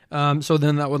 So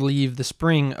then that would leave the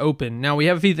spring open. Now, we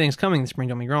have a few things coming in the spring,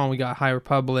 don't get me wrong. We got High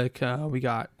Republic. We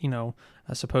got,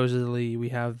 supposedly we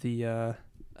have the,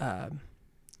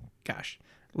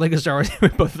 Lego Star Wars. We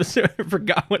both of us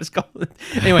forgot what it's called.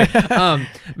 Anyway, but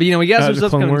we got some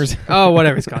stuff coming. Oh,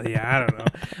 whatever it's called. Yeah, I don't know.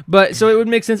 But so it would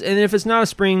make sense. And if it's not a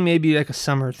spring, maybe like a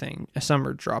summer thing, a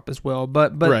summer drop as well.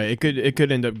 But right, it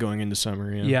could end up going into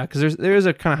summer. Yeah, because there is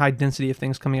a kind of high density of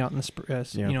things coming out in the spring. I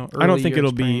don't think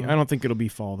it'll be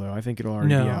fall though. I think it'll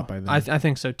already be out by then. I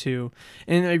think so too.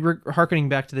 And harkening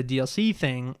back to the DLC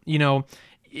thing,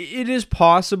 it is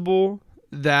possible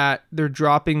that they're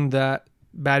dropping that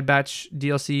Bad Batch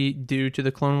DLC due to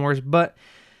the Clone Wars, but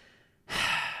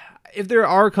if there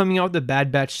are coming out the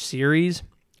Bad Batch series,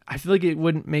 I feel like it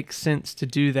wouldn't make sense to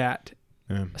do that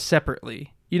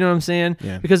separately. You know what I'm saying?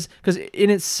 Yeah. Because in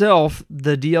itself,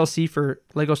 the DLC for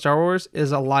Lego Star Wars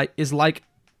is like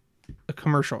a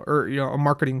commercial or a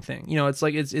marketing thing. It's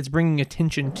like it's bringing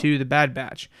attention to the Bad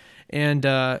Batch, and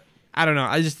I don't know.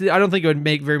 I don't think it would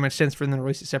make very much sense for them to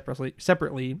release it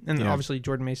separately, and obviously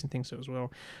Jordan Mason thinks so as well,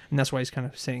 and that's why he's kind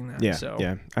of saying that. Yeah, so.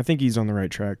 yeah. I think he's on the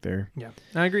right track there. Yeah,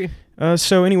 I agree.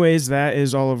 So, anyways, that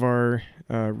is all of our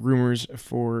rumors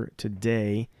for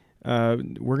today.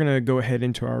 We're gonna go ahead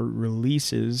into our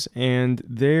releases, and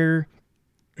there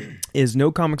is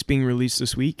no comics being released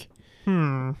this week.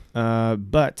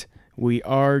 But we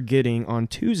are getting on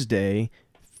Tuesday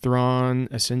Thrawn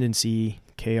Ascendancy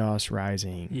Chaos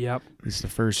Rising. Yep. This is the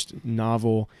first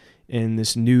novel in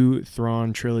this new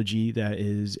Thrawn trilogy that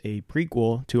is a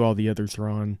prequel to all the other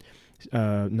Thrawn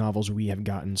novels we have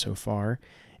gotten so far.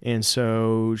 And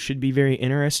so should be very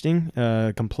interesting.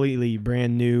 Completely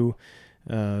brand new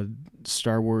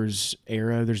Star Wars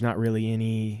era. There's not really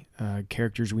any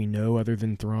characters we know other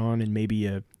than Thrawn and maybe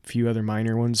a few other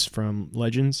minor ones from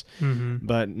Legends.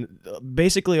 But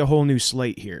basically a whole new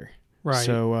slate here. Right.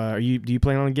 So, do you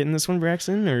plan on getting this one,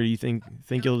 Braxton, or do you think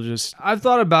you'll just? I've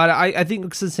thought about it. I think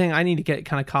it's the thing. I need to get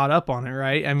kind of caught up on it,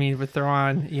 right? I mean, with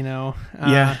Thrawn,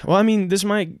 yeah. Well, I mean, this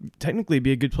might technically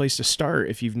be a good place to start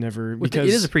if you've never because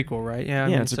it is a prequel, right? Yeah.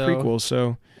 It's a prequel,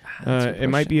 so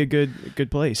it might be a good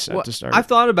place to start. I've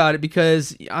thought about it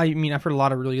because I've heard a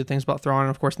lot of really good things about Thrawn, and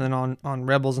of course, then on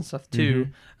Rebels and stuff too.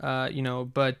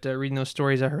 But reading those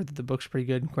stories, I heard that the book's pretty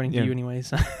good, according to you,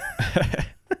 anyways.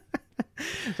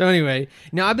 So anyway,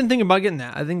 now I've been thinking about getting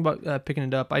that. I think about picking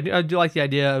it up. I do like the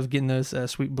idea of getting those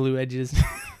sweet blue edges.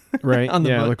 Right. On the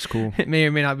book. It looks cool. It may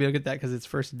or may not be able to get that because it's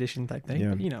first edition type thing.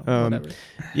 Yeah. But, whatever.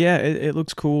 Yeah, it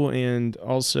looks cool, and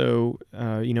also,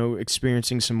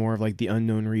 experiencing some more of like the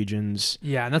unknown regions.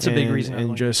 Yeah, and that's a big reason.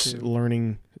 And just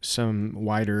learning some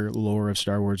wider lore of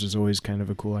Star Wars is always kind of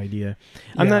a cool idea.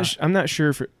 Yeah. I'm not sure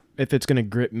if it's going to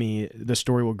grip me, the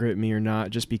story will grip me or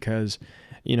not, just because.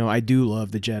 I do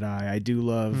love the Jedi. I do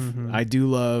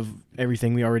love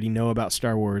everything we already know about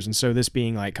Star Wars. And so this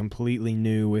being like completely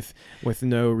new with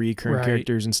no recurrent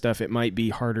characters and stuff, it might be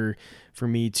harder for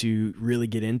me to really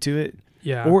get into it.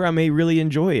 Yeah. Or I may really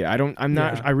enjoy it. I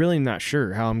really am not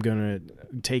sure how I'm going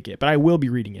to take it, but I will be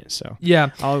reading it. So yeah,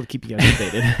 I'll keep you guys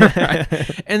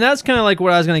updated. And that's kind of like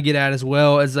what I was going to get at as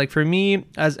well, as like for me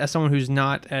as someone who's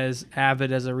not as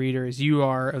avid as a reader as you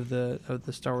are of the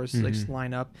Star Wars like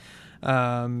lineup.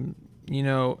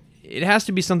 It has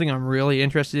to be something I'm really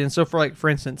interested in. So for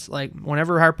instance, like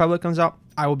whenever High Republic comes out,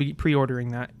 I will be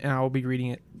pre-ordering that and I will be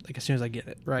reading it like as soon as I get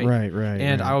it. Right.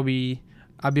 And I'll be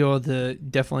able to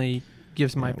definitely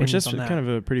give my opinions on that. Which is kind of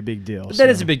a pretty big deal. That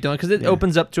is a big deal because it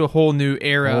opens up to a whole new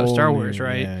era of Star Wars,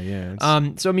 right?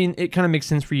 Yeah. So I mean, it kind of makes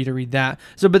sense for you to read that.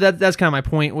 So, but that's kind of my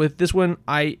point with this one.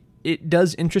 It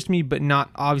does interest me, but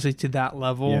not obviously to that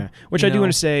level. Yeah, which I do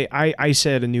want to say, I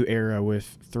said a new era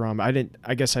with Thrawn.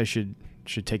 I guess I should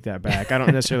take that back. I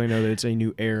don't necessarily know that it's a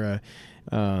new era.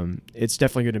 It's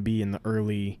definitely going to be in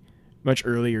the much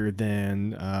earlier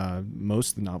than most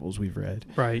of the novels we've read.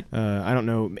 Right. I don't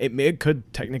know. It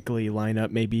could technically line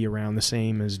up maybe around the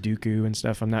same as Dooku and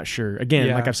stuff. I'm not sure. Again,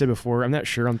 like I've said before, I'm not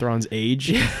sure on Thrawn's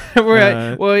age.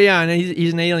 Right. Well, yeah, and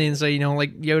he's an alien, so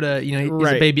like Yoda,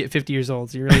 he's a baby at 50 years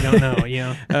old, so you really don't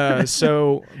know.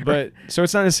 So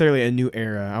it's not necessarily a new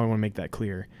era. I want to make that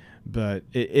clear. But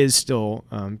it is still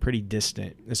pretty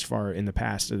distant as far in the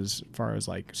past as far as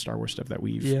like Star Wars stuff that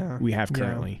we have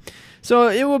currently. Yeah. So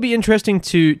it will be interesting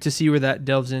to see where that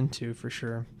delves into for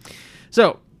sure.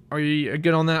 So are you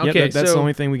good on that? Yep, okay, that's the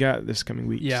only thing we got this coming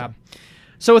week. Yeah.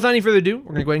 So without any further ado,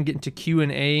 we're gonna go ahead and get into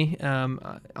Q&A. I'm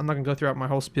not gonna go throughout my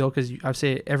whole spiel because I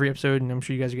say it every episode, and I'm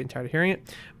sure you guys are getting tired of hearing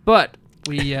it. But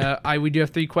we do have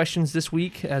 3 questions this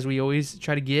week, as we always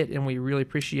try to get, and we really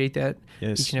appreciate that,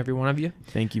 each and every one of you.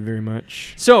 Thank you very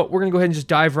much. So we're going to go ahead and just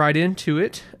dive right into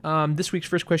it. This week's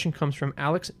first question comes from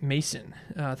Alex Mason.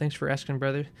 Thanks for asking,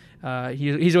 brother.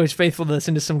 He's always faithful to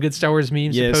send us some good Star Wars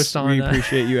memes to post on. We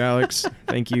appreciate you, Alex.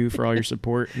 Thank you for all your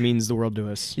support. It means the world to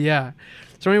us. Yeah.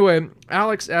 So anyway,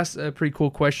 Alex asked a pretty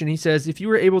cool question. He says, if you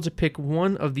were able to pick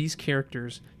one of these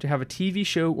characters to have a TV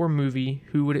show or movie,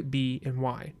 who would it be and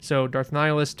why? So Darth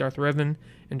Nihilus, Darth Revan,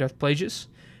 and Darth Plagueis.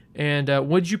 And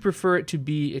would you prefer it to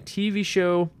be a TV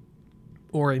show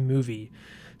or a movie?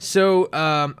 So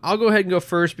I'll go ahead and go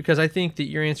first because I think that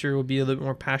your answer will be a little bit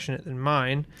more passionate than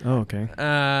mine. Oh, okay.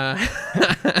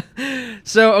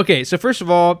 So first of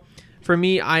all, for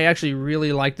me, I actually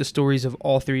really like the stories of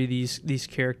all 3 of these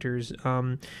characters.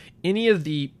 Any of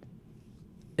the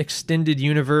extended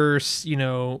universe,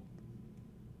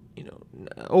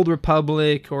 Old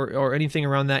Republic or anything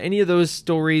around that, any of those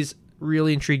stories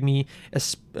really intrigue me,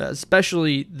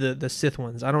 especially the Sith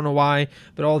ones. I don't know why,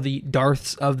 but all the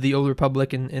Darths of the Old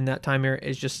Republic in that time era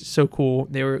is just so cool.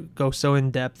 Go so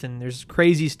in depth, and there's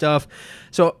crazy stuff.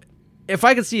 So if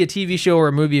I could see a TV show or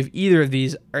a movie of either of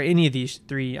these or any of these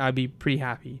three, I'd be pretty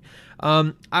happy.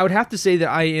 I would have to say that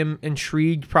I am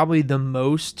intrigued probably the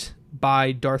most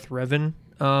by Darth Revan.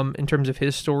 In terms of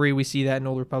his story, we see that in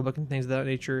Old Republic and things of that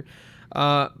nature,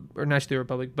 or not the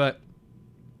Republic, but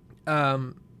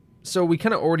so we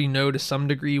kind of already know to some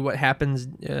degree what happens,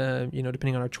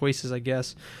 depending on our choices, I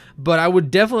guess. But I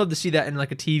would definitely love to see that in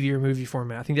like a TV or movie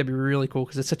format. I think that'd be really cool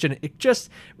because it's such and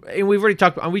we've already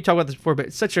talked about this before, but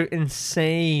it's such an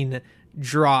insane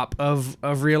drop of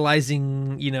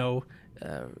realizing,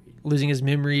 losing his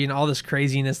memory and all this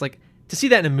craziness. Like to see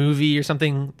that in a movie or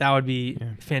something, that would be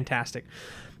fantastic.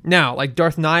 Now, like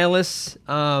Darth Nihilus,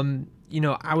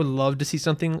 I would love to see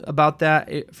something about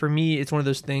that. For me, it's one of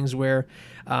those things where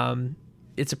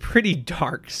it's a pretty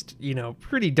dark.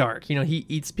 He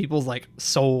eats people's like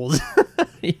souls.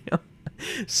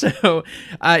 So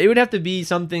it would have to be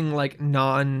something like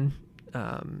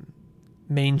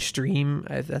mainstream,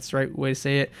 if that's the right way to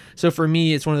say it. So for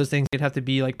me, it's one of those things. It'd have to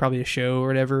be like probably a show or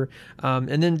whatever.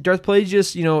 And then Darth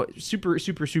Plagueis, super,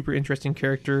 super, super interesting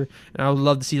character. And I would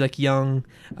love to see like young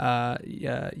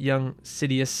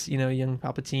Sidious, young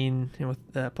Palpatine,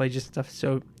 with Plagueis and stuff.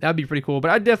 So that'd be pretty cool.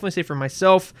 But I'd definitely say for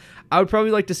myself, I would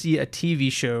probably like to see a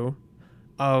TV show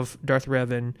of Darth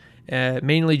Revan,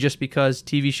 mainly just because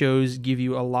TV shows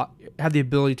have the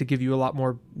ability to give you a lot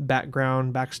more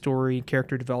backstory,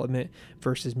 character development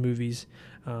versus movies.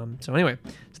 So anyway,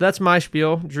 that's my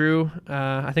spiel, Drew.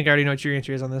 I think I already know what your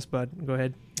answer is on this, but go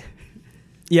ahead.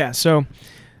 Yeah, so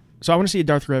I want to see a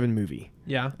Darth Revan movie.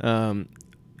 Yeah.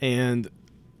 And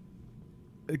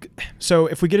so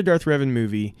if we get a Darth Revan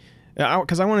movie,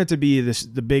 because I want it to be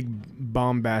the big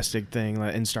bombastic thing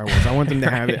like in Star Wars. I want them to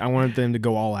have it. I want them to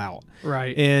go all out.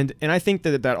 Right. And I think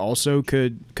that also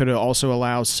could also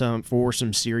allow some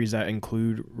series that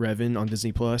include Revan on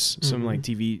Disney Plus, some like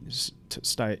TV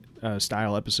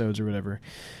style episodes or whatever,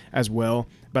 as well.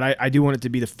 But I do want it to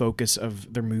be the focus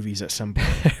of their movies at some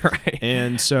point. Right.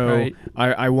 And so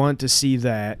I want to see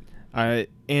that. And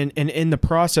in the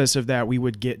process of that, we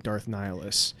would get Darth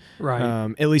Nihilus,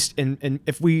 right? At least, and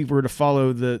if we were to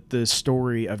follow the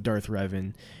story of Darth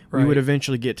Revan, we would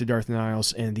eventually get to Darth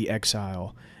Nihilus and the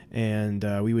Exile, and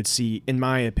we would see, in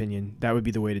my opinion, that would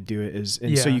be the way to do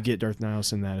it. So you get Darth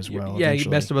Nihilus in that as well. Yeah, you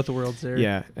best of both the worlds there.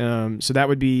 Yeah. So that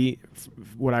would be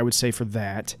what I would say for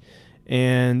that,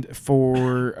 and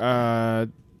for.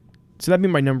 So that'd be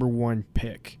my number one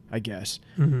pick, I guess.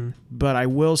 Mm-hmm. But I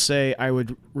will say I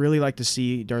would really like to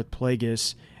see Darth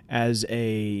Plagueis as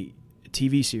a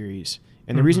TV series.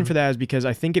 And the reason for that is because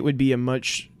I think it'd be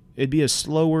a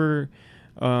slower,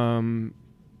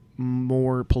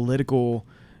 more political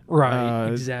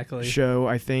exactly. show.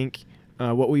 I think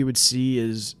what we would see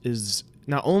is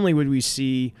not only would we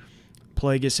see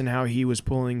Plagueis and how he was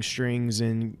pulling strings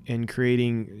and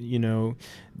creating,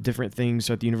 different things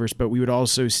throughout the universe, but we would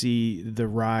also see the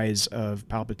rise of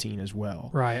Palpatine as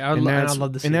well. Right. I'd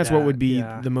love to see that. And that's what would be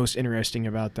the most interesting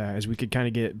about that, is we could kind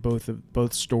of get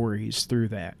both stories through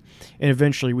that. And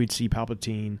eventually we'd see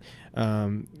Palpatine,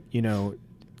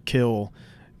 kill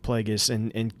Plagueis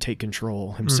and take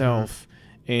control himself.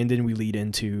 And then we lead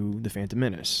into the Phantom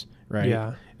Menace, right?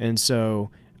 Yeah. And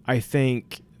so I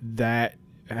think that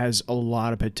has a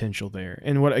lot of potential there.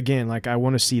 And I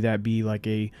want to see that be like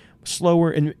a slower,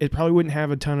 and it probably wouldn't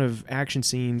have a ton of action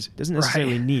scenes. It doesn't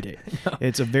necessarily need it. No.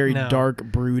 It's a very dark,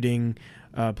 brooding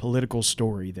political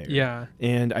story there. Yeah.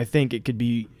 And I think it could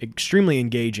be extremely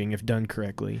engaging if done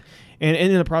correctly. And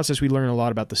in the process, we learn a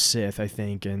lot about the Sith, I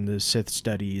think, and the Sith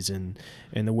studies and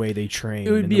the way they train.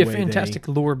 It would be a fantastic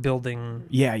lore building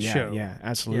show. Yeah,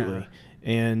 absolutely.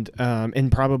 Yeah.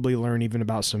 And probably learn even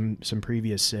about some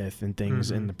previous Sith and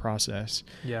things in the process.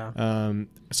 Yeah.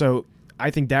 So I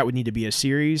think that would need to be a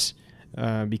series,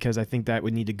 because I think that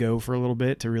would need to go for a little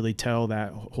bit to really tell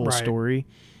that whole story.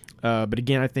 But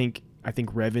again, I think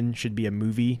Revan should be a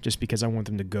movie, just because I want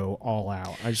them to go all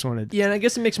out. I just want to. Yeah, and I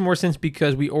guess it makes more sense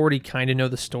because we already kind of know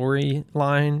the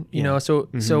storyline,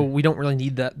 so we don't really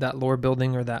need that lore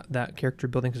building or that character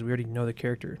building because we already know the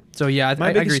character. So yeah,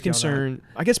 I agree with you on that.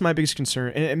 I guess my biggest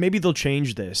concern, and maybe they'll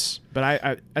change this, but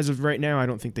I as of right now, I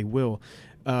don't think they will.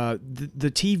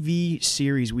 The TV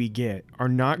series we get are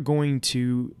not going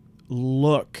to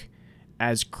look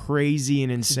as crazy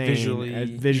and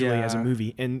insane visually as a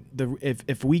movie. And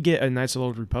if we get a Knights of the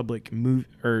Old Republic movie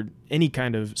or any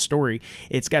kind of story,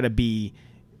 it's got to be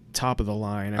top of the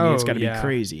line. I mean, it's got to be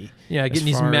crazy. Yeah, getting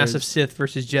these massive Sith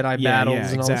versus Jedi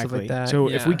battles and all stuff like that. So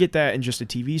if we get that in just a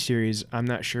TV series, I'm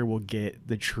not sure we'll get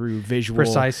the true visual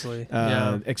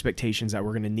expectations that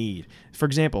we're going to need. For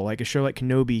example, like a show like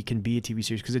Kenobi can be a TV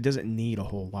series because it doesn't need a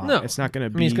whole lot. No. It's not going to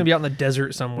be... I mean, he's going to be out in the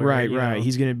desert somewhere. Right.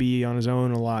 He's going to be on his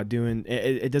own a lot doing...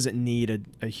 It doesn't need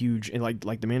a huge... Like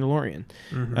The Mandalorian.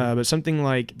 Mm-hmm. But something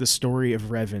like the story of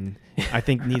Revan, I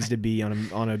think needs to be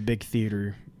on a big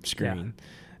theater screen.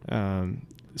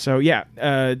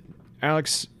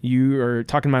 Alex, you are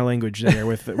talking my language there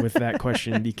with that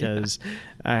question because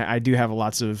I do have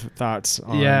lots of thoughts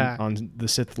on the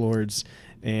Sith Lords,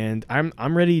 and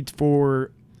I'm ready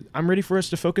for us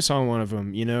to focus on one of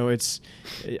them. You know,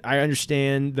 I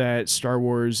understand that Star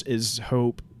Wars is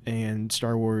hope and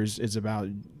Star Wars is about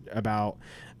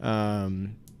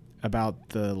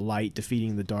the light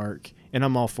defeating the dark, and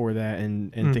I'm all for that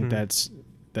and think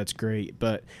that's great.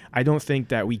 But I don't think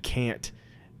that we can't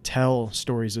tell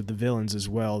stories of the villains as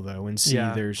well, though, and see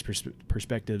their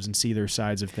perspectives and see their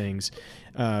sides of things.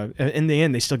 In the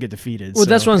end, they still get defeated. Well,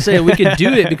 that's what I'm saying. We could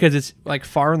do it because it's like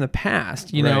far in the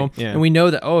past, you know, yeah. and we know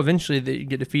that eventually they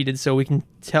get defeated, so we can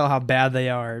tell how bad they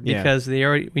are because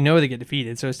we know they get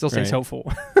defeated, so it still stays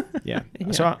hopeful. Yeah.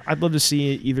 So I'd love to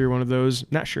see either one of those.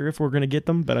 Not sure if we're going to get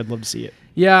them, but I'd love to see it.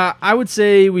 Yeah, I would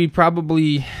say we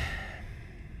probably.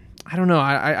 I don't know.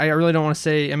 I really don't want to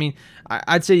say. I mean,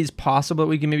 I'd say it's possible that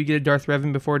we can maybe get a Darth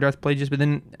Revan before Darth Plagueis, but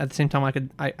then at the same time, I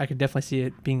could definitely see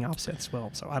it being opposite as well.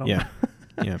 So I don't know.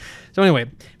 Yeah. So anyway,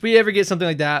 if we ever get something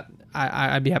like that,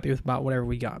 I'd be happy with about whatever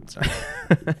we got.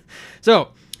 So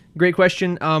great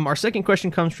question. Our second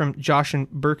question comes from Josh and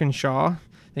Birkinshaw.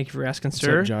 Thank you for asking,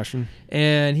 sir. What's up, Joshin?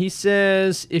 And he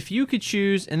says, if you could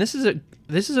choose, and this is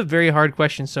a very hard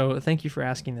question, so thank you for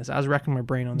asking this. I was racking my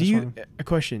brain on this one. A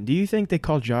question. Do you think they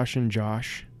call Joshin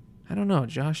Josh? I don't know.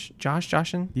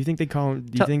 Joshin? Do you think they call him?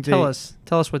 Tell us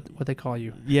what they call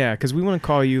you. Yeah, because we want to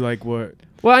call you like what?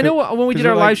 Well, I know when we did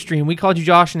our live stream, we called you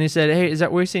Josh, and they said, "Hey, is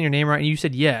that we're saying your name right?" And you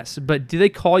said yes. But do they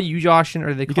call you Joshin, or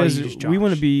do they call you just Josh? We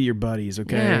want to be your buddies,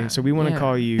 okay? Yeah, so we want to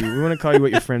call you. We want to call you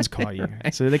what your friends call you.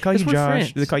 Right. So do they call you Josh?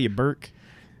 Friends. Do they call you Burke?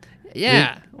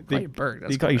 Yeah, we'll call you Burke. Do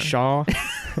they call you Shaw?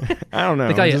 I don't know.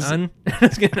 They call you Un.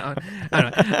 I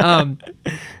don't know.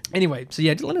 Anyway, so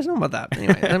yeah, let us know about that.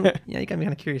 Anyway, you got me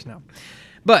kind of curious now.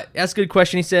 But that's a good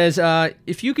question. He says,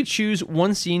 if you could choose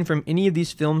one scene from any of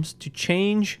these films to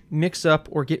change, mix up,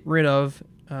 or get rid of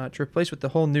to replace with the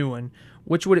whole new one,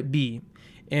 which would it be?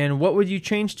 And what would you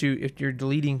change to if you're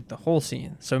deleting the whole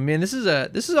scene? So, man, this is a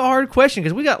hard question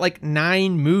because we got like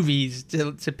 9 movies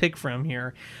to pick from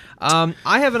here. I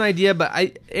have an idea,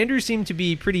 but Andrew seemed to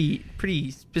be pretty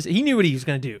specific. He knew what he was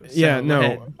going to do.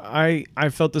 So I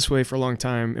felt this way for a long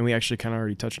time, and we actually kind of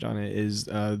already touched on it. Is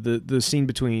the scene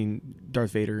between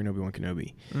Darth Vader and Obi-Wan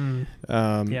Kenobi?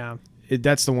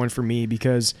 That's the one for me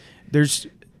because there's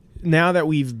now that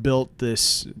we've built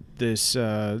this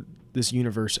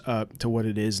universe up to what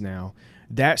it is now,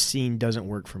 that scene doesn't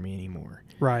work for me anymore.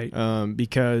 Right.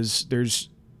 Because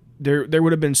there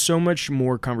would have been so much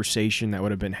more conversation that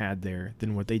would have been had there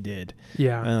than what they did.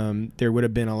 Yeah. There would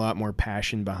have been a lot more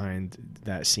passion behind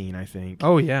that scene, I think.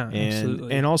 Oh yeah,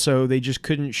 absolutely. And also they just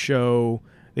couldn't show.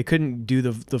 They couldn't do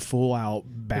the full out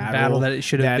battle that it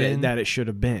should have been. That it should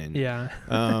have been. Yeah.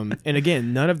 And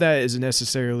again, none of that is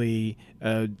necessarily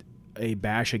a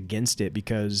bash against it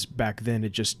because back then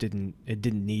it didn't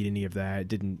need any of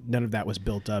that. None of that was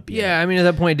built up yet. Yeah, I mean at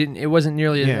that point it wasn't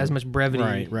nearly as much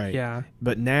brevity. Right. Yeah.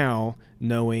 But now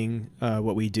knowing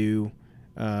what we do,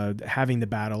 having the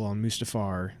battle on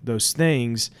Mustafar, those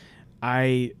things,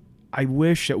 I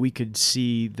wish that we could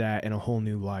see that in a whole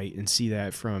new light and see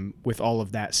that with all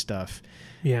of that stuff.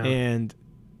 Yeah. And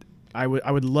I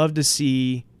would love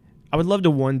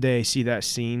to one day see that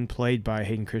scene played by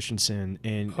Hayden Christensen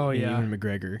and Ewan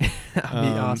McGregor. That would be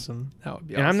awesome.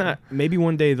 And I'm not. Maybe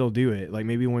one day they'll do it. Like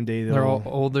maybe one day they're all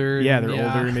older. Yeah, they're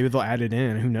older. Maybe they'll add it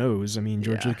in. Who knows? I mean,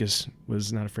 George Lucas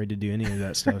was not afraid to do any of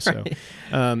that stuff. Right.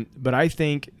 So, but I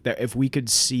think that if we could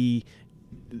see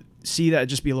that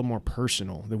just be a little more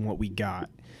personal than what we got.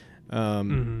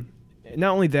 Not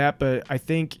only that, but I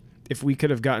think if we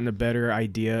could have gotten a better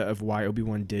idea of why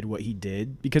Obi-Wan did what he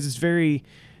did, because it's very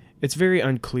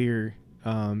unclear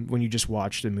when you just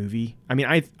watch the movie. I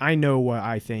mean, I know what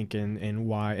I think and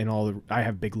why and all. I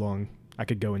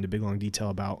could go into big long detail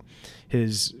about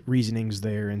his reasonings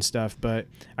there and stuff, but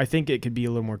I think it could be a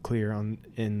little more clear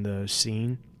in the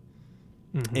scene.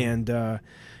 And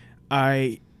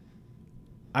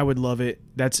I would love it.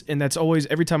 That's always,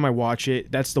 every time I watch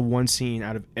it, that's the one scene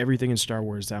out of everything in Star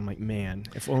Wars that I'm like, man,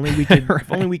 if only we could,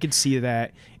 if only we could see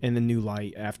that in the new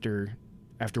light after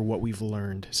after what we've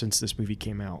learned since this movie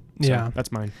came out. So Yeah.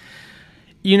 that's mine.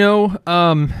 You know,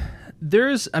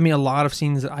 there's, I mean, a lot of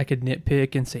scenes that I could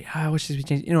nitpick and say, I wish this would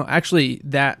change. You know, actually,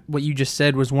 that what you just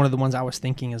said was one of the ones I was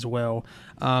thinking as well.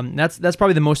 That's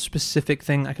probably the most specific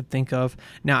thing I could think of.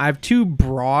 Now, I have two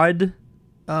broad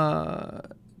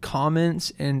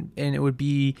comments, and it would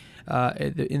be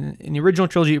in the original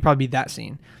trilogy, it would probably be that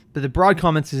scene. But the broad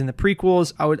comments is in the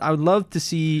prequels. I would love to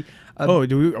see. Are we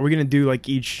gonna do like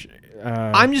each?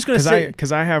 I'm just gonna say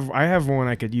because I have one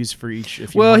I could use for each.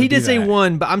 If you well, wanna he do did say that.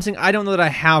 one, but I'm saying I don't know that I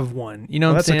have one. You know,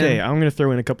 Well, what that's I'm saying? okay. I'm gonna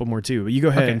throw in a couple more too. But you go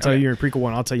ahead Okay, and tell okay. your prequel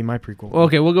one. I'll tell you my prequel. Well,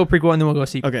 okay, we'll go prequel and then we'll go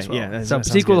sequel. Okay, as well. yeah, that So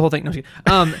sounds sequel, good. the whole thing.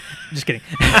 No, just kidding.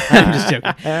 I'm just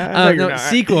joking. You're No, not.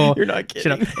 sequel. You're not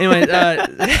kidding. Shut up.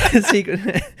 Anyway, sequel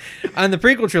on the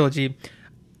prequel trilogy.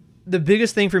 The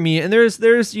biggest thing for me, and there's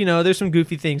some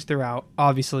goofy things throughout,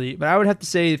 obviously, but I would have to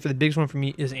say for the biggest one for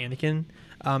me is Anakin,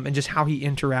 and just how he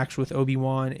interacts with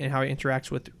Obi-Wan and how he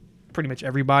interacts with pretty much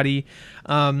everybody.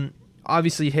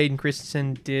 Obviously, Hayden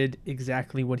Christensen did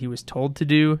exactly what he was told to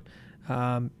do,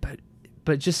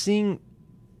 but just seeing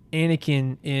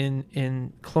Anakin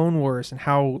in Clone Wars and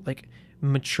how like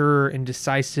mature and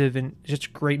decisive and just a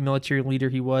great military leader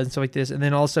he was and stuff like this, and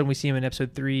then all of a sudden we see him in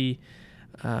Episode 3.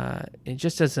 And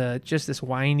just as this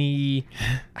whiny,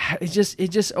 it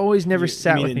just always never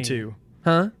sat You with mean me. in 2?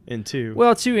 Huh? In 2.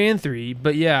 Well, 2 and 3,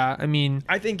 but yeah, I mean,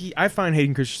 I find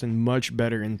Hayden Christensen much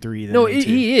better in 3 than no, in 2.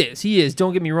 he is.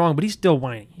 Don't get me wrong, but he's still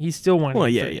whiny. He's still whiny. Well,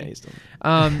 in yeah, 3. yeah, he's still.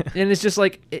 And it's just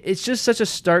like it's just such a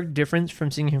stark difference from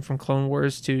seeing him from Clone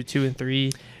Wars to 2 and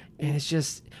 3, and it's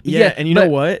just And you know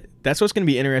what? That's what's going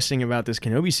to be interesting about this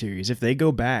Kenobi series. If they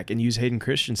go back and use Hayden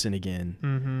Christensen again,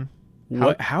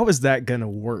 Mm-hmm. how is that going to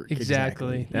work?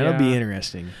 Exactly. That'll be Yeah.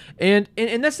 interesting. And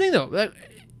that's the thing though. Like,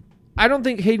 I don't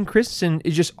think Hayden Christensen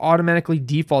is just automatically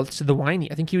defaults to the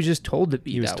whiny. I think he was just told to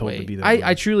be He was that told way. to be that way.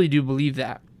 I truly do believe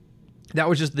that. That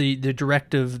was just the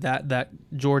directive that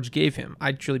George gave him.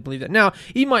 I truly believe that. Now,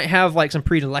 he might have like some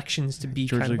predilections to be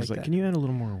George kind of looks like like, that. can you add a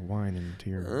little more wine into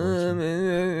your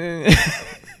voice?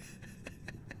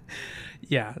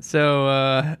 Yeah.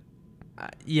 So,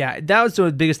 yeah, that was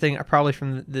the biggest thing probably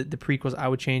from the prequels I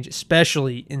would change,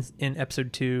 especially in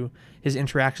Episode 2, his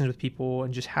interactions with people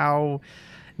and just how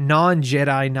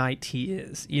non-Jedi Knight he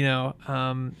is. You know,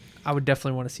 I would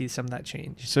definitely want to see some of that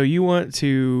change. So you want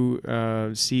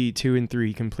to see 2 and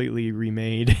 3 completely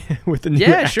remade with a new Yeah,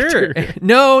 actor? sure.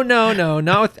 No,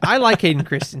 not with, I like Hayden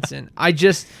Christensen. I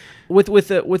just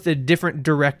with a different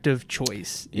directive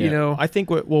choice. Yeah. You know, I think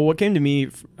what came to me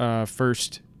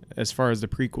first, as far as the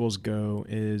prequels go,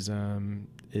 is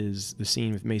the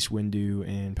scene with Mace Windu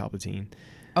and Palpatine.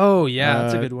 oh yeah,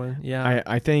 that's a good one. Yeah.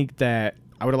 I think that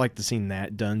I would have liked to seen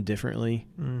that done differently,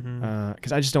 Mm-hmm.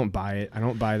 because I just don't buy it. I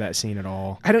don't buy that scene at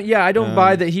all. I don't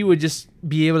buy that he would just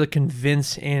be able to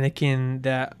convince Anakin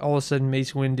that all of a sudden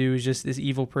Mace Windu is just this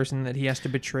evil person that he has to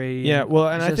betray. Yeah, well,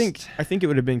 and It's I think it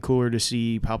would have been cooler to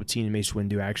see Palpatine and Mace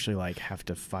Windu actually like have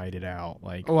to fight it out,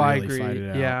 like I really agree. fight it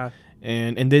out. Yeah.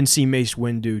 And then see Mace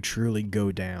Windu truly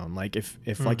go down. Like if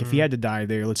like if he Mhm. had to die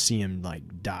there, let's see him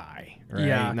like die. Right?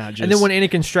 Yeah. Not just, And then when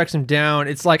Anakin strikes him down,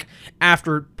 it's like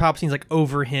after Palpatine's like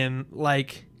over him,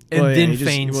 like, and well, yeah, then he just-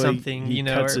 feigns well, something, he you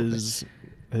know. cuts or-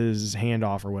 his hand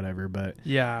off or whatever, but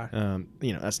yeah.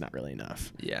 that's not really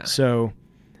enough. Yeah. So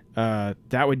that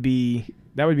would be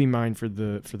mine for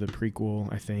the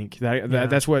prequel. I think Yeah.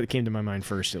 that's what came to my mind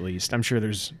first. At least I'm sure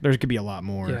there could be a lot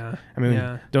more. Yeah. I mean,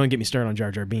 Yeah. don't get me started on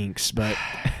Jar Jar Binks, but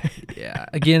Yeah.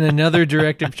 Again, another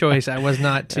directive choice I was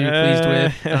not too pleased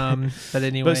with. But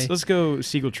anyway. let's go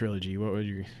sequel trilogy. What would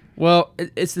you? Well,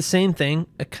 it's the same thing,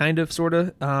 kind of, sort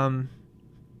of.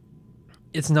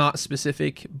 It's not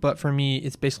specific, but for me,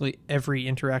 it's basically every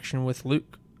interaction with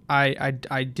Luke. I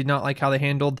did not like how they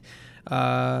handled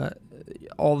all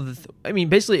of the. I mean,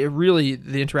 basically, really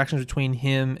the interactions between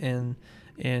him and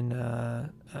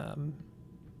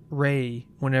Rey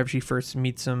whenever she first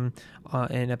meets him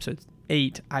in Episode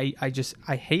 8. I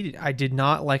hated. I did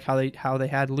not like how they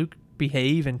had Luke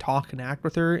behave and talk and act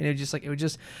with her, and it would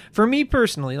just for me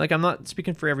personally, like, I'm not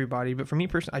speaking for everybody, but for me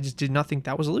personally, I just did not think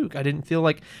that was Luke. I didn't feel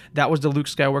like that was the Luke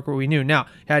Skywalker we knew. Now,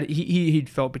 had he'd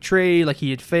felt betrayed, like he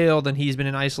had failed, and he's been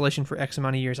in isolation for X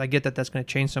amount of years. I get that that's going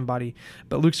to change somebody,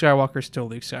 but Luke Skywalker is still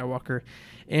Luke Skywalker.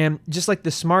 And just like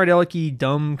the smart alecky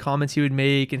dumb comments he would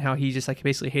make and how he just like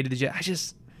basically hated the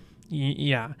Jedi,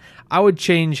 yeah, I would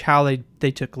change how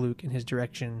they took Luke in his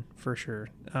direction for sure.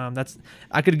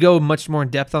 I could go much more in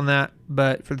depth on that,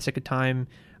 but for the sake of time,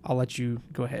 I'll let you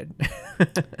go ahead.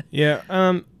 Yeah,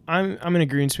 I'm in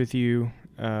agreement with you,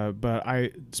 but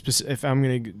if I'm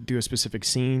gonna do a specific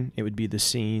scene, it would be the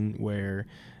scene where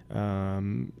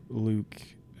Luke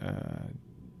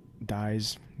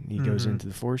dies. He goes into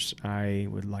the Force. I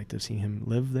would like to see him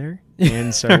live there,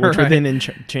 and so which would then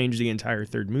change the entire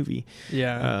third movie.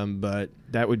 Yeah. But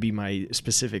that would be my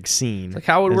specific scene. Like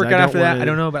how it would work out after that, I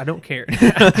don't know, but I don't care.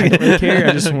 I don't really care.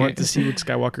 I just want to see Luke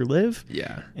Skywalker live.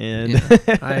 Yeah. And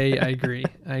I agree.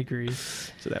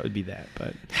 So that would be that.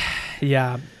 But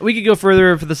yeah, we could go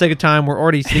further for the sake of time. We're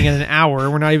already sitting at an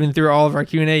hour. We're not even through all of our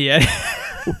Q&A yet.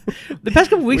 The past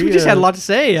couple weeks, we just had a lot to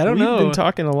say. I don't know. We've been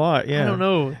talking a lot. Yeah. I don't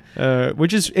know.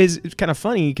 Which is kind of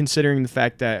funny considering the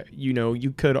fact that,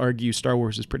 you could argue Star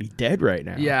Wars is pretty dead right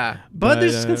now. Yeah. But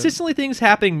there's consistently things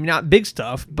happening, not big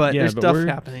stuff, but there's stuff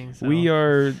happening. So. We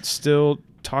are still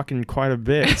talking quite a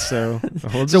bit. So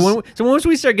once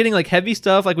we start getting like heavy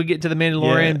stuff, like we get to the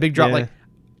Mandalorian, big drop, like,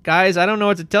 guys, I don't know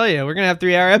what to tell you. We're going to have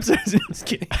 3-hour episodes. Just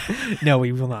kidding. No,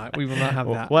 we will not. We will not have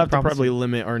that. We'll have to probably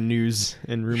limit our news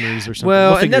and rumors or something.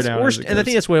 Well, and I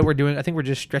think that's what we're doing. I think we're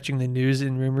just stretching the news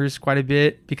and rumors quite a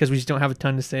bit because we just don't have a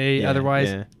ton to say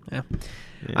otherwise. Yeah.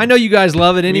 I know you guys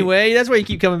love it anyway. That's why you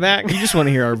keep coming back. You just want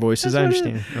to hear our voices. I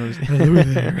understand. Hello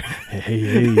there.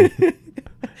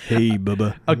 Hey,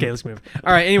 Bubba. Okay, let's move.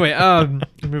 All right, anyway,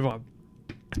 let's move on.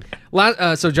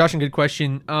 So Josh, good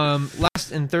question.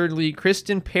 Last and thirdly,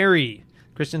 Kristen Perry.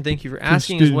 Kristen, thank you for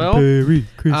asking as well.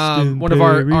 One of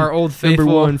our old faithful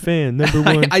number one fan.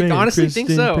 I honestly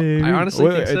think so.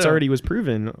 It's already was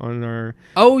proven on our.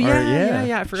 Oh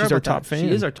yeah. I forgot She's about our top that. fan. She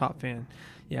is our top fan.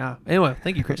 Yeah. Anyway,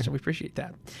 thank you, Kristen. We appreciate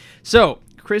that. So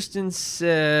Kristen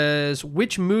says,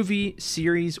 which movie,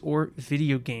 series, or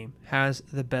video game has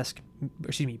the best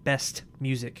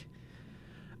music?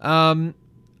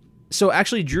 So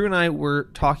actually, Drew and I were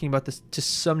talking about this to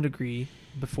some degree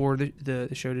before the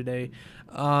show today,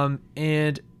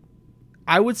 and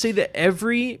I would say that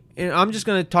and I'm just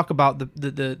going to talk about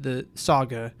the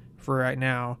saga for right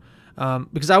now,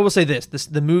 because I will say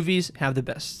the movies have the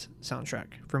best soundtrack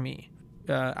for me,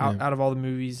 out of all the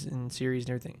movies and series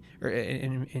and everything, or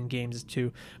in games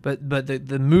too. But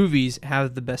the movies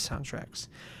have the best soundtracks.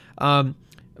 But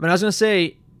I was going to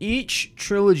say, each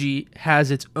trilogy has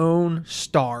its own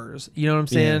stars. You know what I'm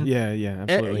saying? Yeah,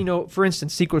 absolutely. For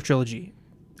instance, sequel trilogy.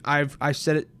 I've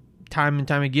said it time and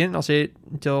time again. I'll say it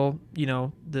until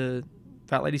the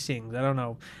fat lady sings. I don't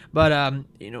know, but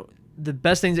the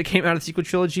best things that came out of the sequel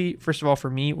trilogy, first of all,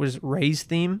 for me, was Rey's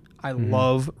theme. I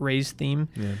love Rey's theme,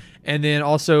 and then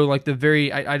also like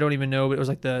the I don't even know, but it was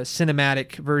like the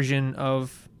cinematic version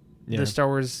of. The Star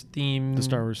Wars theme. The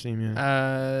Star Wars theme, yeah.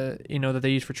 That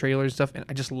they use for trailers and stuff, and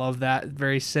I just love that.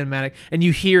 Very cinematic, and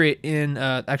you hear it in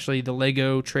actually the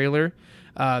Lego trailer.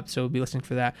 So we'll be listening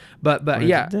for that. But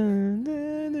yeah,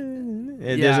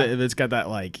 it's got that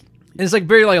like. And it's like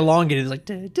very like elongated. It's like.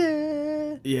 Da,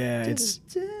 da, yeah,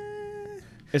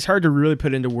 it's hard to really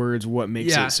put into words what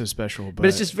makes it so special. But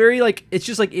it's just very like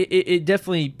it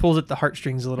definitely pulls at the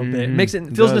heartstrings a little bit. It makes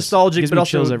it feels nostalgic, but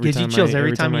also gives you chills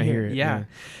every time you hear it. Yeah.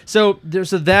 So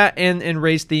there's that and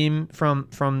Rey's theme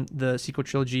from the sequel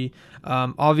trilogy.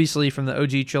 Obviously from the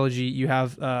OG trilogy you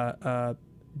have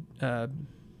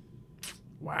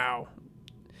wow.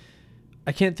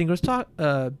 I can't think of what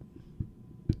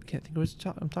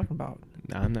I'm talking about.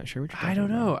 I'm not sure what you're talking I don't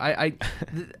know. about.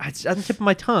 It's on the tip of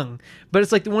my tongue, but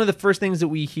it's like one of the first things that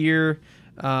we hear.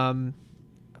 I'm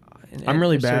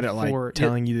really bad at like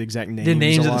telling you the exact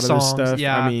names of the songs. Stuff.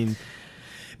 Yeah, I mean,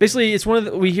 basically, it's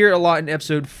we hear it a lot in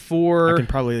episode 4. I can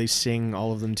probably sing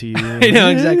all of them to you. I know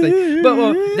exactly,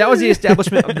 but that was the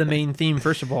establishment of the main theme.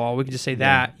 First of all, we could just say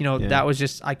that that was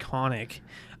just iconic.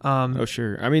 Oh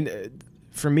sure, I mean,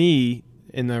 for me.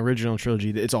 In the original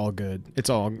trilogy, it's all good. It's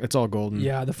all golden.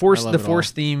 Yeah, the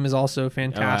Force theme is also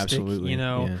fantastic. Oh, absolutely.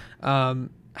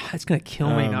 It's gonna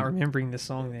kill me not remembering the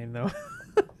song name though.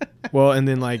 Well, and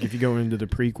then like if you go into the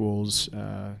prequels,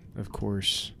 of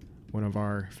course, one of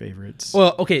our favorites.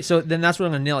 Well, okay, so then that's what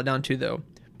I'm gonna nail it down to though.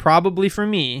 Probably for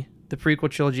me, the prequel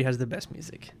trilogy has the best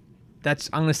music. I'm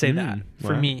gonna say that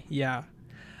for me. Yeah.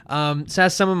 So it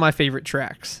has some of my favorite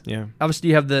tracks. Yeah. Obviously,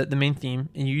 you have the main theme,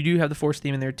 and you do have the Force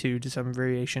theme in there too, to some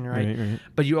variation, right?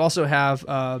 But you also have,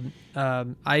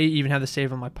 I even have the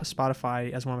save on my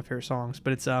Spotify as one of my favorite songs.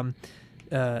 But it's,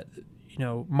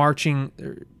 marching,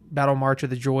 Battle March of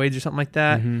the Droids or something like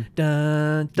that.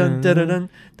 Dun dun dun dun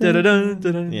dun dun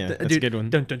dun. Yeah, that's a good one.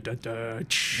 Dun dun dun dun.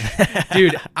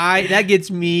 Dude, that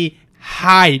gets me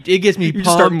hyped. It gets me pumped. You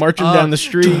just start marching down the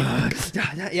street.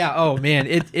 Yeah. Oh man,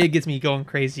 it gets me going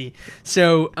crazy.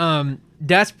 So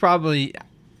that's probably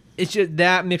it's just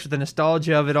that mixed with the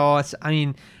nostalgia of it all.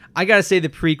 I gotta say the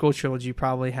prequel trilogy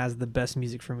probably has the best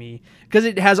music for me because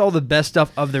it has all the best stuff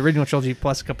of the original trilogy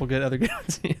plus a couple good other good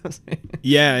ones. You know what I'm saying?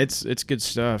 Yeah, it's good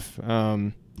stuff.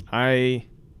 I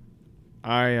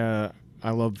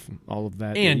love all of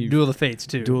that. And Duel of the Fates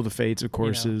too. Duel of the Fates, of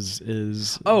course, is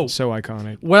so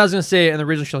iconic. What I was gonna say in the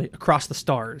original show, Across the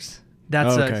Stars.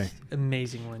 That's okay. an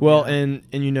amazing one. Well, and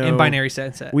you know, in Binary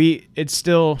Sunset. It's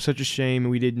still such a shame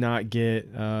we did not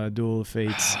get Duel of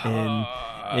Fates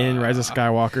in Rise of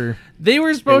Skywalker. They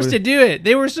were supposed to do it.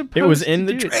 They were supposed. It was in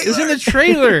the trailer. trailer. It was in the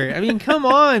trailer. I mean, come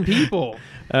on, people.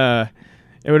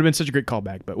 It would have been such a great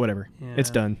callback, but whatever. Yeah.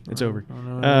 It's done. It's over.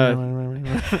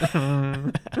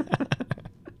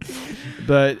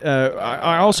 But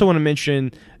I also want to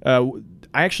mention I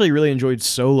actually really enjoyed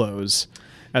Solos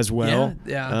as well.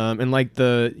 Yeah. And like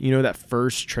that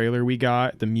first trailer we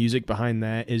got, the music behind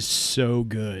that is so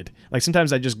good. Like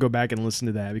sometimes I just go back and listen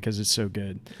to that because it's so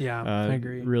good. Yeah, I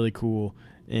agree. Really cool.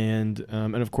 And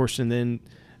of course, and then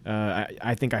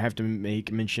I think I have to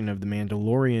make mention of The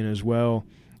Mandalorian as well,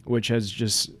 which has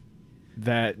just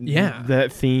that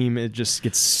theme. It just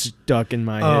gets stuck in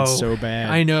my head so bad.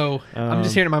 I know. I'm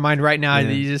just hearing it in my mind right now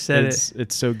that you just said it.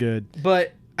 It's so good.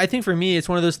 But I think for me, it's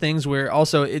one of those things where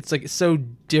also it's like so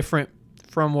different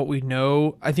from what we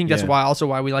know. I think that's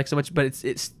why we like so much. But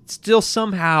it's still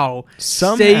somehow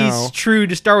stays true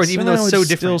to Star Wars, even though it's so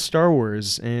different. Still Star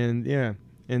Wars, and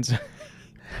so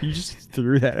you just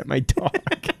threw that at my dog.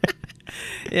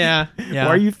 Yeah. Why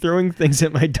are you throwing things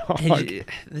at my dog? The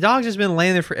dog's just been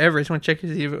laying there forever. I just want to check to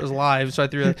see if it was live, so I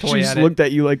threw that toy at it. She just looked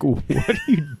at you like, what are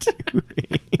you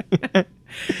doing?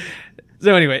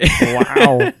 So anyway.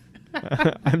 Wow.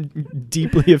 I'm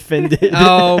deeply offended.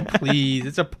 Oh, please.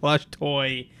 It's a plush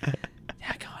toy.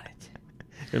 Heck on it.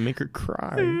 Gonna make her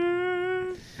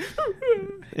cry.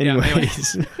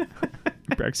 Anyways.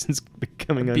 Braxton's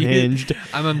becoming unhinged.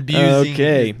 I'm abusing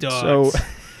his dogs. So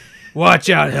watch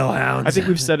out, hellhounds. I think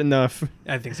we've said enough.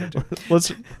 I think so too.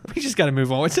 We just got to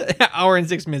move on. It's an hour and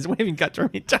 6 minutes. We haven't got to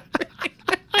any time.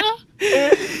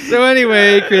 So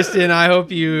anyway, Kristen, I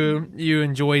hope you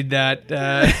enjoyed that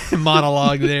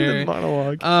monologue there. The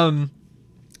monologue.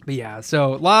 But yeah,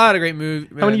 so a lot of great movies.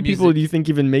 How many people do you think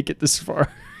even make it this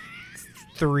far?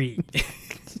 3.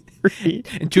 3.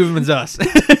 And 2 of them is us.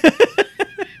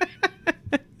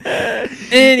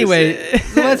 Anyway,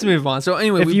 so let's move on. So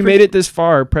anyway, if you made it this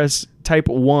far, press type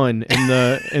 1 in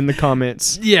the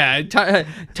comments. Yeah,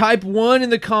 type 1 in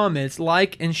the comments,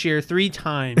 like and share 3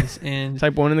 times, and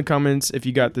type 1 in the comments if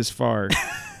you got this far.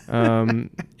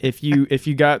 If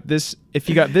you got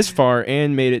this far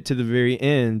and made it to the very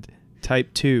end,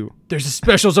 type 2. There's a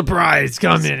special surprise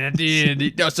coming at the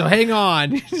end. So hang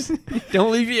on,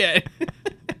 don't leave yet.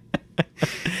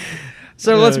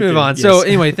 So let's move on. Yes. So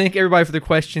anyway, thank everybody for the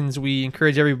questions. We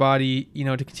encourage everybody,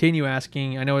 to continue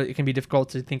asking. I know it can be difficult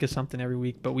to think of something every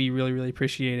week, but we really, really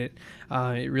appreciate it.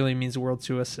 It really means the world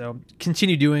to us. So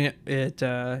continue doing it.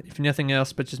 If nothing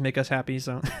else, but just make us happy.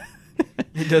 So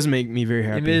it does make me very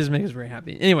happy. It does make us very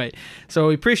happy. Anyway, so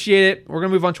we appreciate it. We're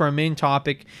gonna move on to our main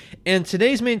topic, and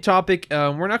today's main topic,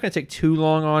 we're not gonna take too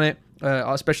long on it,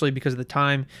 especially because of the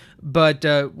time. But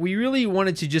we really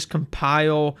wanted to just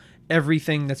compile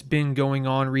everything that's been going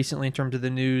on recently in terms of the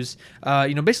news.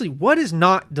 Basically what is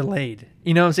not delayed.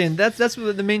 You know what I'm saying? That's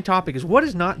what the main topic is. What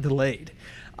is not delayed?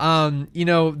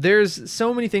 There's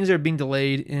so many things that are being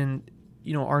delayed, and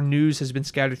our news has been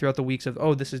scattered throughout the weeks of,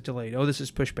 oh, this is delayed, oh, this is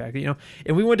pushed back, and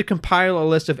we wanted to compile a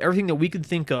list of everything that we could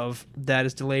think of that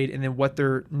is delayed, and then what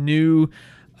their new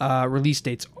release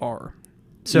dates are.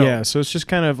 So it's just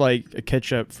kind of like a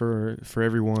catch up for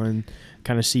everyone,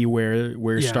 kind of see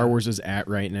where Star Wars is at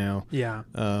right now. Yeah.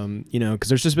 Because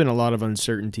there's just been a lot of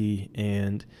uncertainty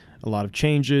and a lot of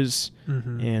changes,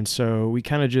 and so we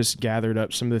kind of just gathered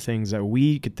up some of the things that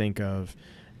we could think of,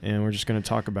 and we're just going to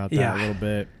talk about that a little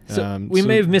bit. So we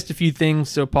may have missed a few things,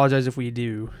 so apologize if we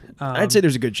do. I'd say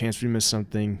there's a good chance we missed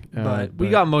something. But we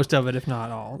got most of it, if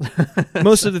not all.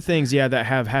 Most of the things, that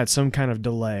have had some kind of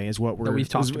delay is what we've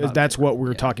talked about. That's what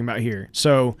we're talking about here.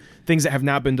 So things that have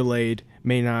not been delayed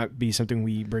may not be something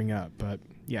we bring up, but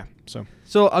yeah. So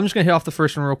I'm just going to hit off the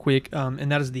first one real quick,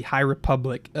 and that is the High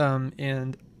Republic.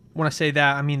 And when I say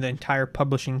that, I mean the entire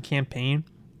publishing campaign.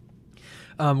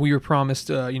 We were promised,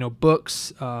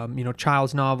 books,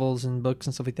 child's novels and books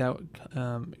and stuff like that,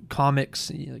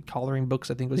 comics, coloring books,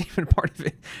 I think was even part of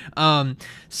it.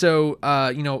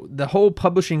 The whole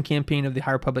publishing campaign of the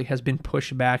High Republic has been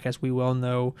pushed back, as we well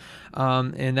know,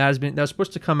 and that was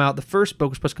supposed to come out. The first book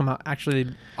was supposed to come out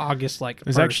actually August, it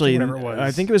was actually, whatever it was.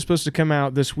 I think it was supposed to come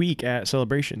out this week at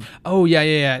Celebration. Oh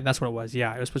yeah, that's what it was.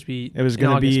 Yeah, it was supposed to be. It was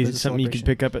going to be something you could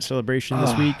pick up at Celebration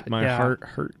this week. My heart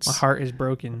hurts. My heart is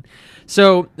broken.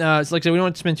 So like I said, we don't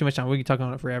want to spend too much time. We can talk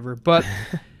on it forever. But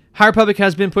High Republic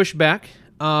has been pushed back.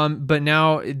 But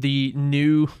now the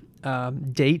new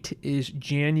date is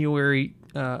January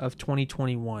of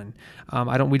 2021.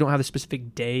 We don't have a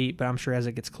specific date, but I'm sure as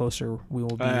it gets closer, we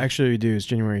will be. Actually, we do. It's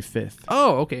January 5th.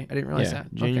 Oh, okay. I didn't realize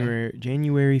that.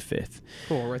 January 5th.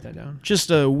 Cool. I'll write that down.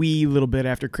 Just a wee little bit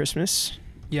after Christmas.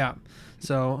 Yeah.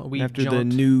 So we after the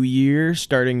new year,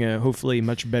 starting a hopefully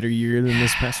much better year than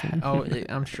this past one. Oh,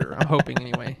 I'm sure. I'm hoping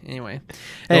anyway.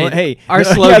 Hey, our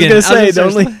slogan. I was gonna say the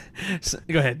only.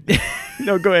 Go ahead.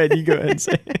 No, go ahead. You go ahead and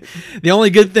say it. The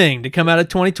only good thing to come out of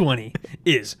 2020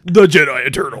 is the Jedi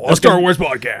Eternal, a Star Wars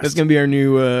podcast. That's gonna be our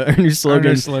new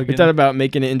slogan. We thought about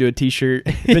making it into a T-shirt.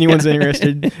 If anyone's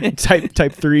interested,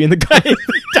 type 3 in the comments.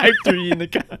 Type 3 in the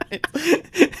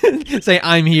comments. Say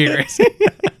I'm here.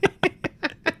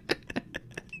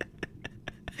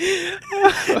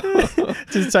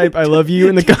 Just type "I love you"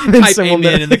 in the comments. Type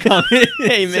amen in the comments.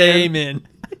 Amen. Say amen.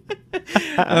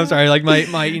 I'm sorry, like my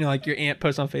like your aunt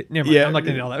posts on Facebook. Never mind, I'm not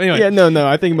gonna do all that. Anyway. Yeah, no.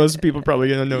 I think most people probably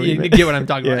gonna know. You get what I'm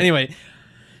talking about. Anyway,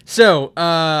 so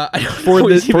forward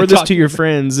this to your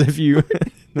friends if you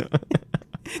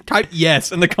type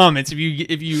yes in the comments if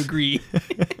you agree.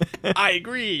 I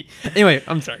agree. Anyway,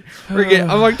 I'm sorry. I'm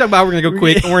going to talk about we're gonna go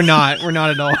quick. We're not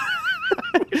at all.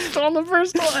 We're still on the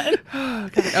first one.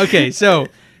 Okay, so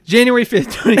January 5th,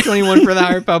 2021 for the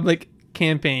High Republic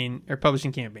campaign or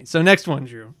publishing campaign. So next one,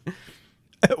 Drew.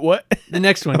 What? The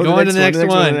next one. Go on to the next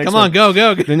one. Come on, go.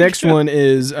 The next one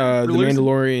is the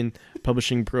Mandalorian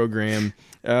publishing program.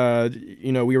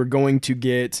 We were going to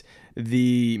get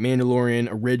the Mandalorian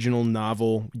original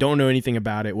novel. Don't know anything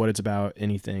about it, what it's about,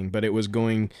 anything, but it was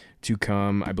going to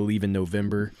come, I believe, in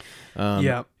November.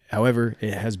 Yeah. However,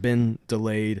 it has been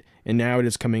delayed, and now it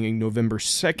is coming in November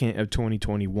 2nd of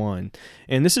 2021.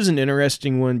 And this is an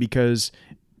interesting one because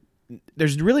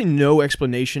there's really no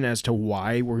explanation as to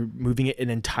why we're moving it an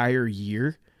entire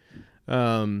year.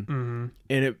 And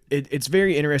it's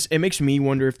very interesting. It makes me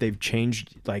wonder if they've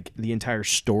changed like the entire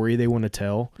story they want to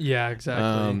tell. Yeah,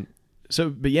 exactly. So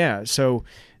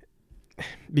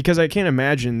because I can't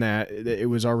imagine that it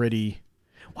was already...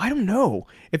 I don't know.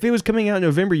 If it was coming out in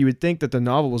November, you would think that the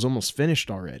novel was almost finished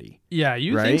already. Yeah,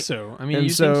 you think so. I mean,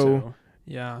 think so.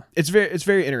 Yeah. It's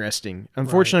very interesting.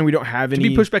 Unfortunately, we don't have any... To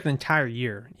be pushed back an entire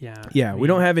year. Yeah. Yeah, we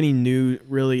don't have any new,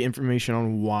 really, information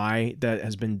on why that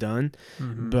has been done.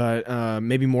 Mm-hmm. But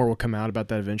maybe more will come out about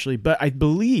that eventually. But I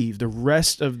believe the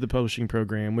rest of the publishing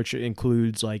program, which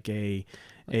includes like a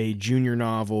junior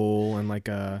novel and like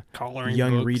a coloring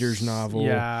young books. Reader's novel.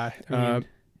 Yeah. I mean,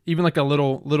 even like a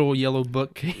little yellow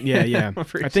book. Yeah.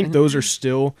 I think those are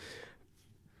still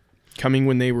coming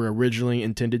when they were originally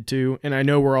intended to. And I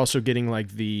know we're also getting like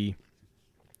the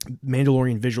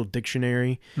Mandalorian Visual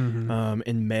Dictionary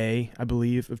in May, I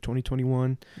believe, of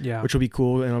 2021. Yeah. Which will be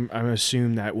cool. And I'm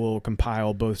assume that will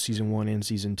compile both season 1 and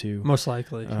season 2. Most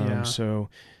likely. Yeah.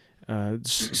 So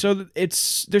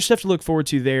there's stuff to look forward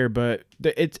to there, but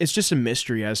it's just a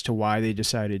mystery as to why they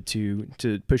decided to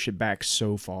push it back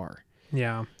so far.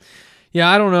 Yeah,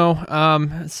 I don't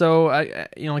know. So like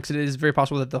I said, it is very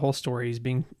possible that the whole story is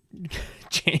being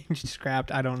changed,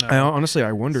 scrapped. I don't know.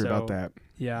 I wonder about that.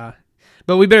 Yeah,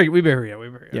 but we better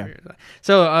yeah.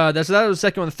 So that was the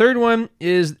second one. The third one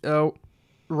is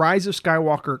Rise of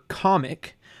Skywalker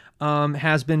comic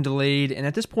has been delayed, and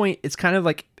at this point, it's kind of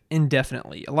like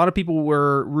indefinitely. A lot of people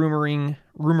were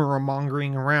rumor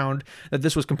mongering around that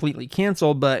this was completely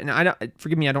canceled, but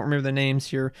forgive me, I don't remember the names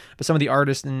here, but some of the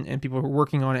artists and people who were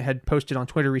working on it had posted on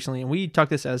Twitter recently, and we took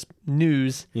this as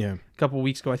news a couple of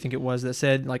weeks ago, I think it was, that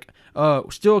said like,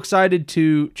 still excited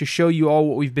to show you all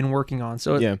what we've been working on.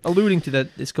 So alluding to that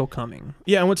it's still coming.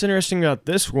 Yeah, and what's interesting about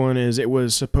this one is it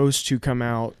was supposed to come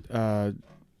out, it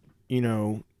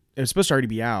was supposed to already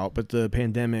be out, but the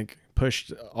pandemic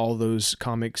pushed all those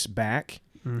comics back.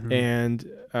 And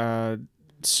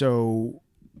so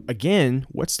again,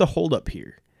 what's the holdup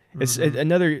here? It's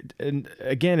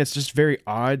again, it's just very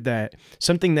odd that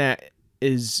something that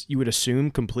is, you would assume,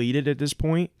 completed at this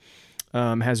point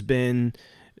has been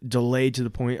delayed to the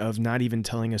point of not even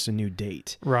telling us a new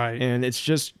date. Right. And it's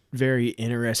just very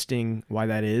interesting why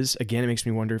that is. Again, it makes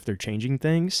me wonder if they're changing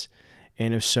things,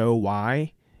 and if so,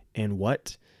 why and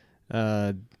what.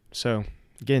 So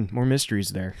again, more mysteries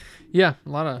there. Yeah, a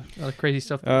lot of crazy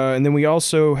stuff. And then we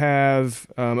also have,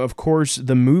 of course,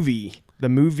 the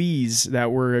movies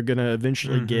that we're going to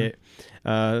eventually get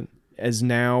has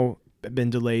now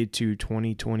been delayed to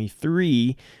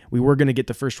 2023. We were going to get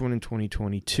the first one in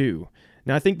 2022.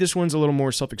 Now, I think this one's a little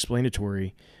more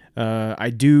self-explanatory.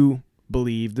 I do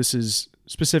believe this is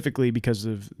specifically because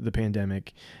of the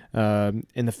pandemic and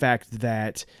the fact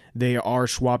that they are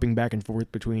swapping back and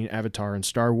forth between Avatar and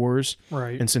Star Wars.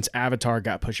 Right. And since Avatar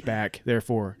got pushed back,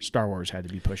 therefore Star Wars had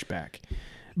to be pushed back.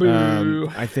 Boo.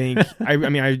 I think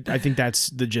I think that's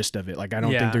the gist of it. Like I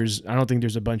don't Yeah. think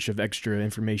there's a bunch of extra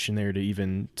information there to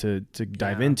even to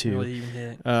dive Yeah, into. really even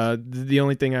hit. The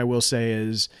only thing I will say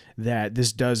is that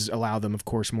this does allow them, of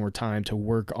course, more time to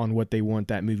work on what they want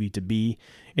that movie to be,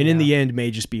 and in Yeah. the end,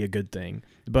 may just be a good thing.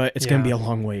 But it's going to be Yeah. a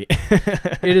long wait.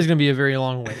 It is going to be a very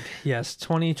long wait. Yes,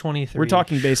 2023. We're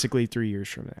talking basically 3 years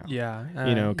from now. Yeah.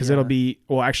 Because yeah. it'll be,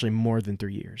 well, actually more than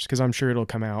 3 years, because I'm sure it'll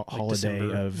come out Like holiday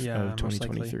December. of Yeah, most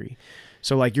 2023.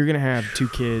 So like you're gonna have 2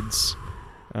 kids.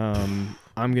 I'm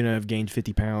gonna have gained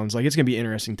 50 pounds. Like it's gonna be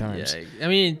interesting times. Yeah, I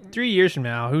mean, 3 years from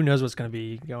now, who knows what's going to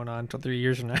be going on until 3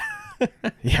 years from now.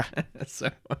 Yeah. So,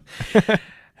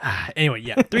 anyway,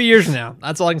 yeah, 3 years from now.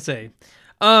 That's all I can say.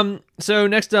 So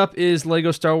next up is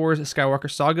Lego Star Wars Skywalker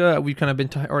Saga. We've kind of been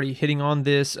already hitting on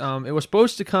this. It was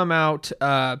supposed to come out.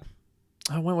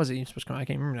 When was it even supposed to come out? I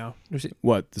can't remember now. Was it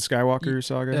What, the Skywalker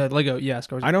saga? Lego? Yeah,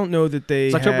 Skywalker. I don't know that they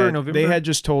It's October or had, November? they had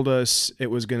just told us it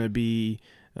was gonna be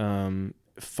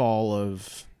fall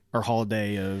of or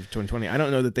holiday of 2020. I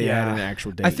don't know that they had Yeah. an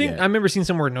actual date. I think yet. I remember seeing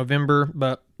somewhere in November,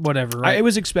 but whatever. Right? It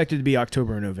was expected to be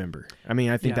October or November. I mean,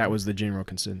 I think Yeah. that was the general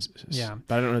consensus. Yeah.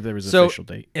 But I don't know if there was an So- official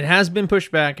date. It has been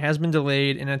pushed back, has been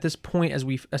delayed, and at this point,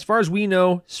 as far as we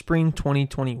know, spring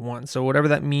 2021. So whatever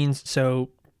that means. So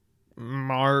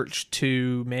March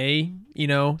to May,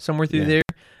 somewhere through Yeah.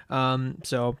 there.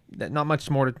 So that not much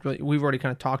more to. We've already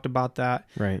kind of talked about that.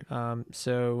 Right.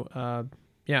 So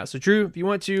So Drew, if you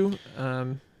want to,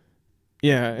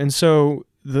 Yeah, and so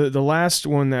the last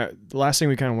thing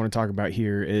we kind of want to talk about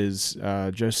here is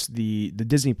just the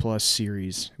Disney Plus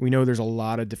series. We know there's a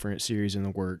lot of different series in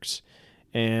the works,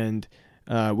 and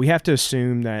we have to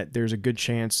assume that there's a good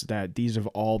chance that these have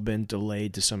all been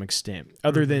delayed to some extent,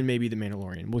 other than maybe The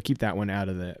Mandalorian. We'll keep that one out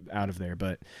of there.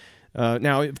 But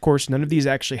now, of course, none of these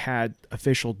actually had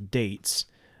official dates,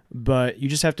 but you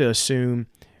just have to assume.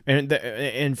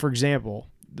 And for example,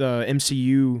 the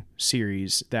MCU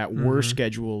series that were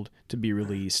scheduled to be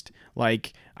released,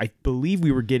 like I believe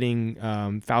we were getting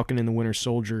Falcon and the Winter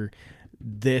Soldier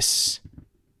this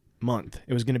month.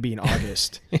 It was going to be in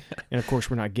August, and of course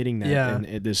we're not getting that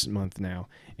in this month now.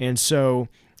 And so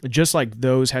just like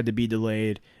those had to be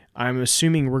delayed, I'm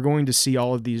assuming we're going to see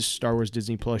all of these Star Wars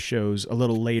Disney Plus shows a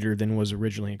little later than was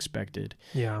originally expected.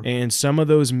 yeah, And some of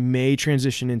those may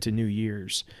transition into New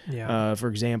Year's. yeah, For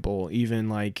example, even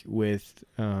like with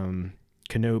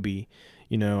Kenobi,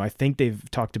 I think they've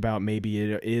talked about maybe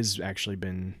it is actually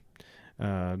been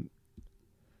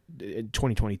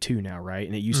 2022 now, right?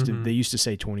 And they used to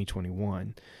say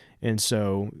 2021, and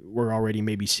so we're already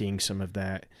maybe seeing some of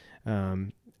that.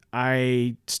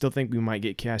 I still think we might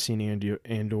get Cassian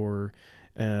Andor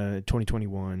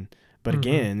 2021, but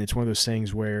again, it's one of those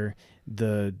things where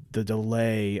the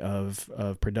delay of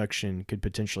production could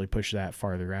potentially push that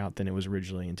farther out than it was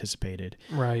originally anticipated.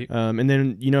 right. And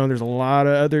then there's a lot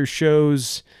of other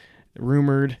shows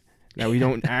rumored that we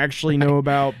don't actually know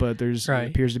about, but there's Right.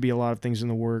 appears to be a lot of things in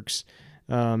the works.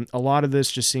 A lot of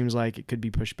this just seems like it could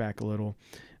be pushed back a little,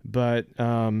 but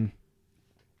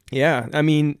yeah, I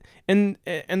mean, and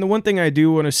the one thing I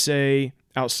do want to say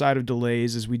outside of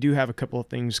delays is we do have a couple of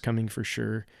things coming for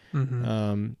sure.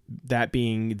 That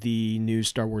being the new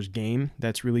Star Wars game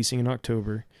that's releasing in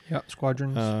October. Yeah,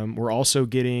 Squadrons. We're also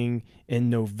getting in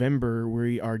November.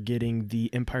 We are getting the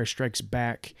Empire Strikes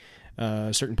Back,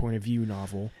 certain point of view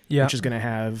novel, which is going to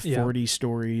have 40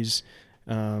 stories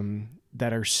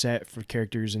that are set for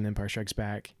characters in Empire Strikes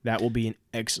Back. That will be an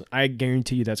excellent. I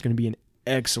guarantee you, that's going to be an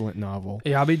excellent novel.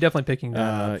 Yeah, I'll be definitely picking that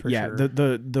up for sure.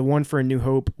 The one for A New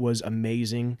Hope was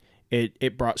amazing.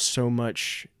 It brought so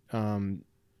much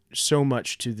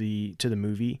to the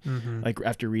movie. Like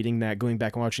after reading that, going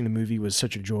back and watching the movie was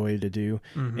such a joy to do,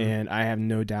 and I have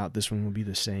no doubt this one will be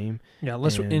the same. Yeah,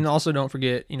 and also don't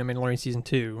forget, Mandalorian season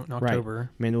 2 in October.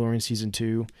 Right. Mandalorian season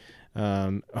 2.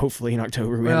 Hopefully in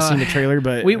October. We haven't seen the trailer,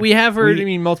 but we have heard.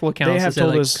 multiple accounts. They have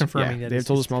told us confirming that they've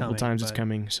told us it's multiple coming, times it's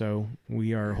coming, so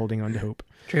we are holding on to hope.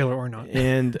 Trailer or not.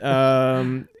 And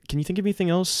can you think of anything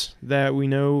else that we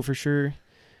know for sure?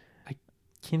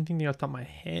 Can't think off the top of my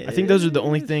head. I think those are the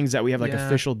only things that we have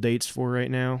official dates for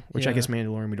right now. Which I guess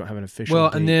Mandalorian we don't have an official.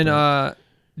 And then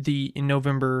in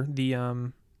November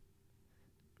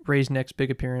Rey's next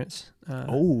big appearance.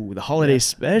 The holiday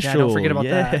special. Yeah, don't forget about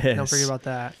that. Yes. Don't forget about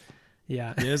that.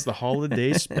 Yeah. Yes, the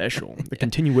holiday special. The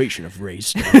continuation of Rey's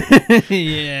story.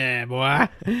 Yeah, boy.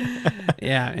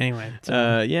 Yeah, anyway.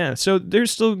 So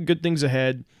there's still good things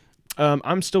ahead.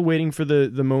 I'm still waiting for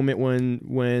the moment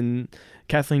when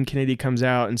Kathleen Kennedy comes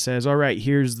out and says, all right,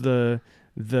 here's the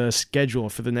schedule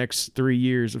for the next 3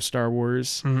 years of Star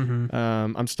Wars.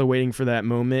 I'm still waiting for that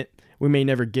moment. we may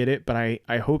never get it, but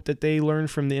I hope that they learn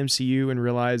from the MCU and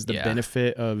realize the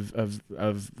benefit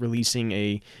of releasing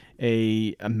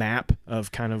a map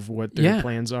of kind of what their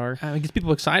plans are. It gets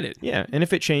people excited. Yeah, and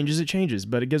if it changes, it changes,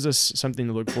 but it gives us something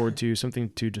to look forward to, something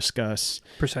to discuss.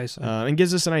 Precisely. And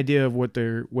gives us an idea of what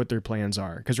their plans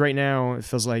are. Because right now, it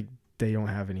feels like they don't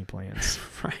have any plans.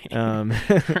 Right.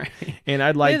 Right. And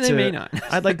I'd like they may not.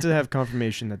 I'd like to have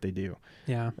confirmation that they do.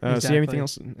 Yeah. Exactly. So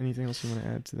anything else you want to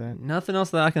add to that? Nothing else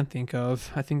that I can think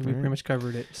of. I think we pretty much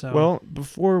covered it. So well,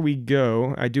 before we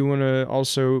go, I do want to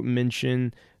also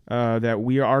mention that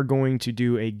we are going to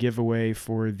do a giveaway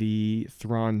for the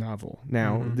Thrawn novel.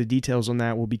 Now, the details on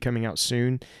that will be coming out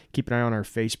soon. Keep an eye on our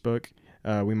Facebook.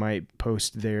 We might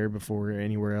post there before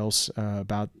anywhere else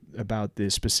about the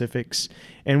specifics,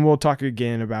 and we'll talk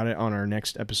again about it on our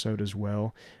next episode as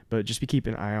well. But just be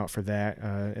keeping an eye out for that.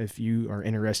 If you are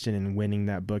interested in winning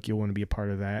that book, you'll want to be a part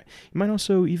of that. It might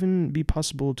also even be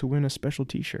possible to win a special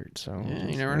T-shirt. So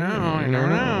you never know. You never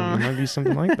know. It might be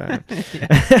something like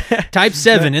that. Type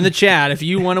 7 in the chat if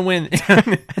you want to win.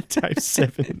 Type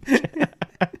 7.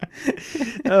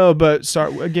 Oh, but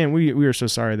sorry again. We are so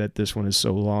sorry that this one is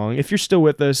so long. If you're still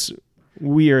with us,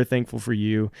 we are thankful for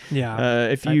you. Yeah.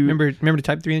 If you remember to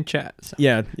type 3 in the chat. So.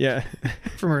 Yeah.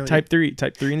 From earlier. Type 3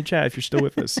 in the chat if you're still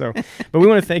with us. So, but we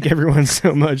want to thank everyone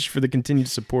so much for the continued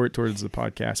support towards the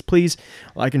podcast. Please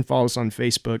like and follow us on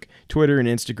Facebook, Twitter, and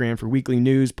Instagram for weekly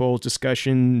news, polls,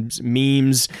 discussions,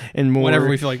 memes, and more. Whatever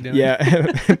we feel like doing.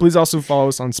 Yeah. Please also follow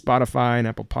us on Spotify and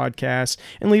Apple Podcasts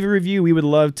and leave a review. We would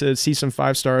love to see some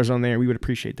 5 stars on there. We would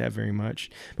appreciate that very much.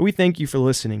 But we thank you for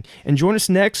listening, and join us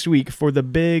next week for the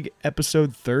big episode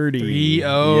 30. 30.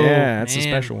 Yeah, that's a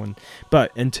special one.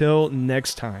 But until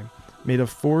next time, may the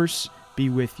Force be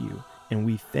with you, and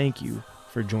we thank you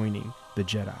for joining the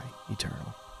Jedi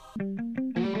Eternal.